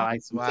and Wow. buy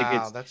some Wow,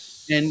 tickets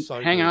that's and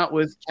so hang good. out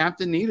with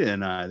Captain Nita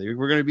and I.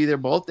 We're going to be there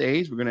both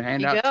days. We're going to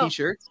hand There you out go.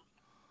 T-shirts.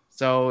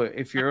 So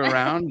if you're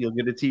around, you'll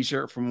get a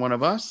T-shirt from one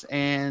of us.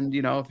 And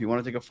you know, if you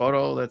want to take a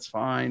photo, that's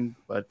fine.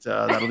 But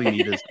that'll be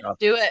Nita's stuff.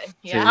 Do it. So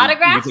Yeah. you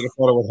Autographs? can take a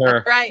photo with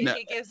her. Right. No.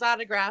 He gives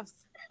autographs.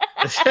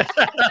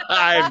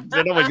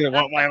 Nobody's gonna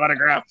want my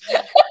autograph.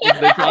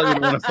 They probably gonna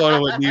want a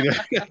photo with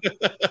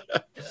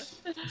Nita.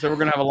 So we're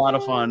gonna have a lot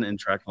of fun in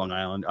Trek Long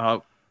Island.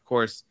 Of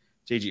course,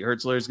 JG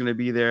Hertzler is gonna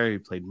be there. He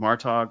played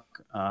Martok.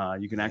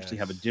 You can actually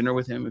have a dinner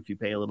with him if you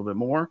pay a little bit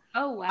more.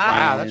 Oh wow.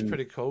 Wow, that's And-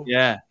 pretty cool.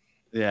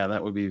 Yeah,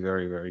 that would be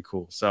very, very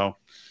cool. So,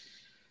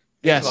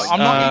 yes, I'm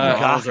not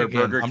eating Calls Gak our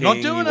again. Burger I'm King.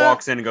 not doing he it.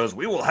 walks in and goes,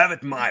 "We will have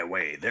it my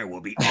way. There will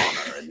be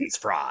honor in these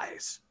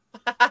fries."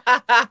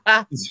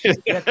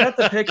 Yeah, cut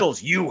the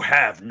pickles. You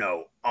have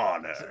no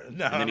honor.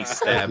 No, And then he no.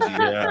 stabs you.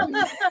 Yeah.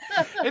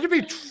 It'd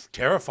be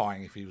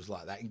terrifying if he was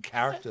like that in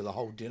character the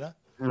whole dinner.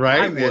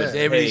 Right? I would. Yeah.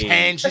 There with his Hey.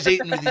 hands, just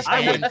eating with his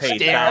I hands. would pay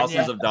staring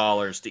thousands you. of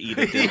dollars to eat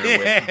a dinner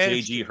Yes. with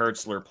J.G.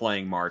 Hertzler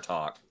playing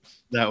Martok.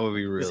 That would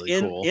be really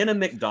in, cool. in a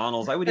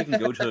McDonald's, I would even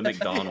go to a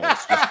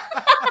McDonald's.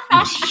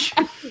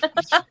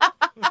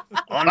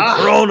 On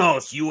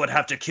Kronos, you would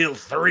have to kill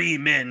 3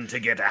 men to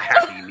get a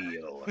happy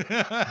meal.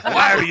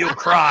 Why are you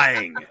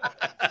crying?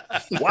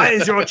 Why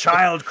is your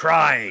child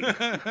crying?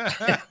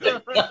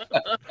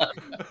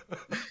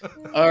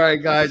 All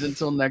right, guys.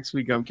 Until next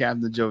week, I'm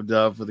Captain Joe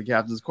Dove for the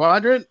Captain's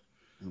Quadrant,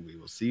 and we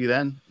will see you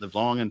then. Live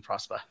long and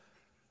prosper.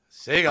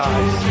 See you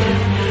guys.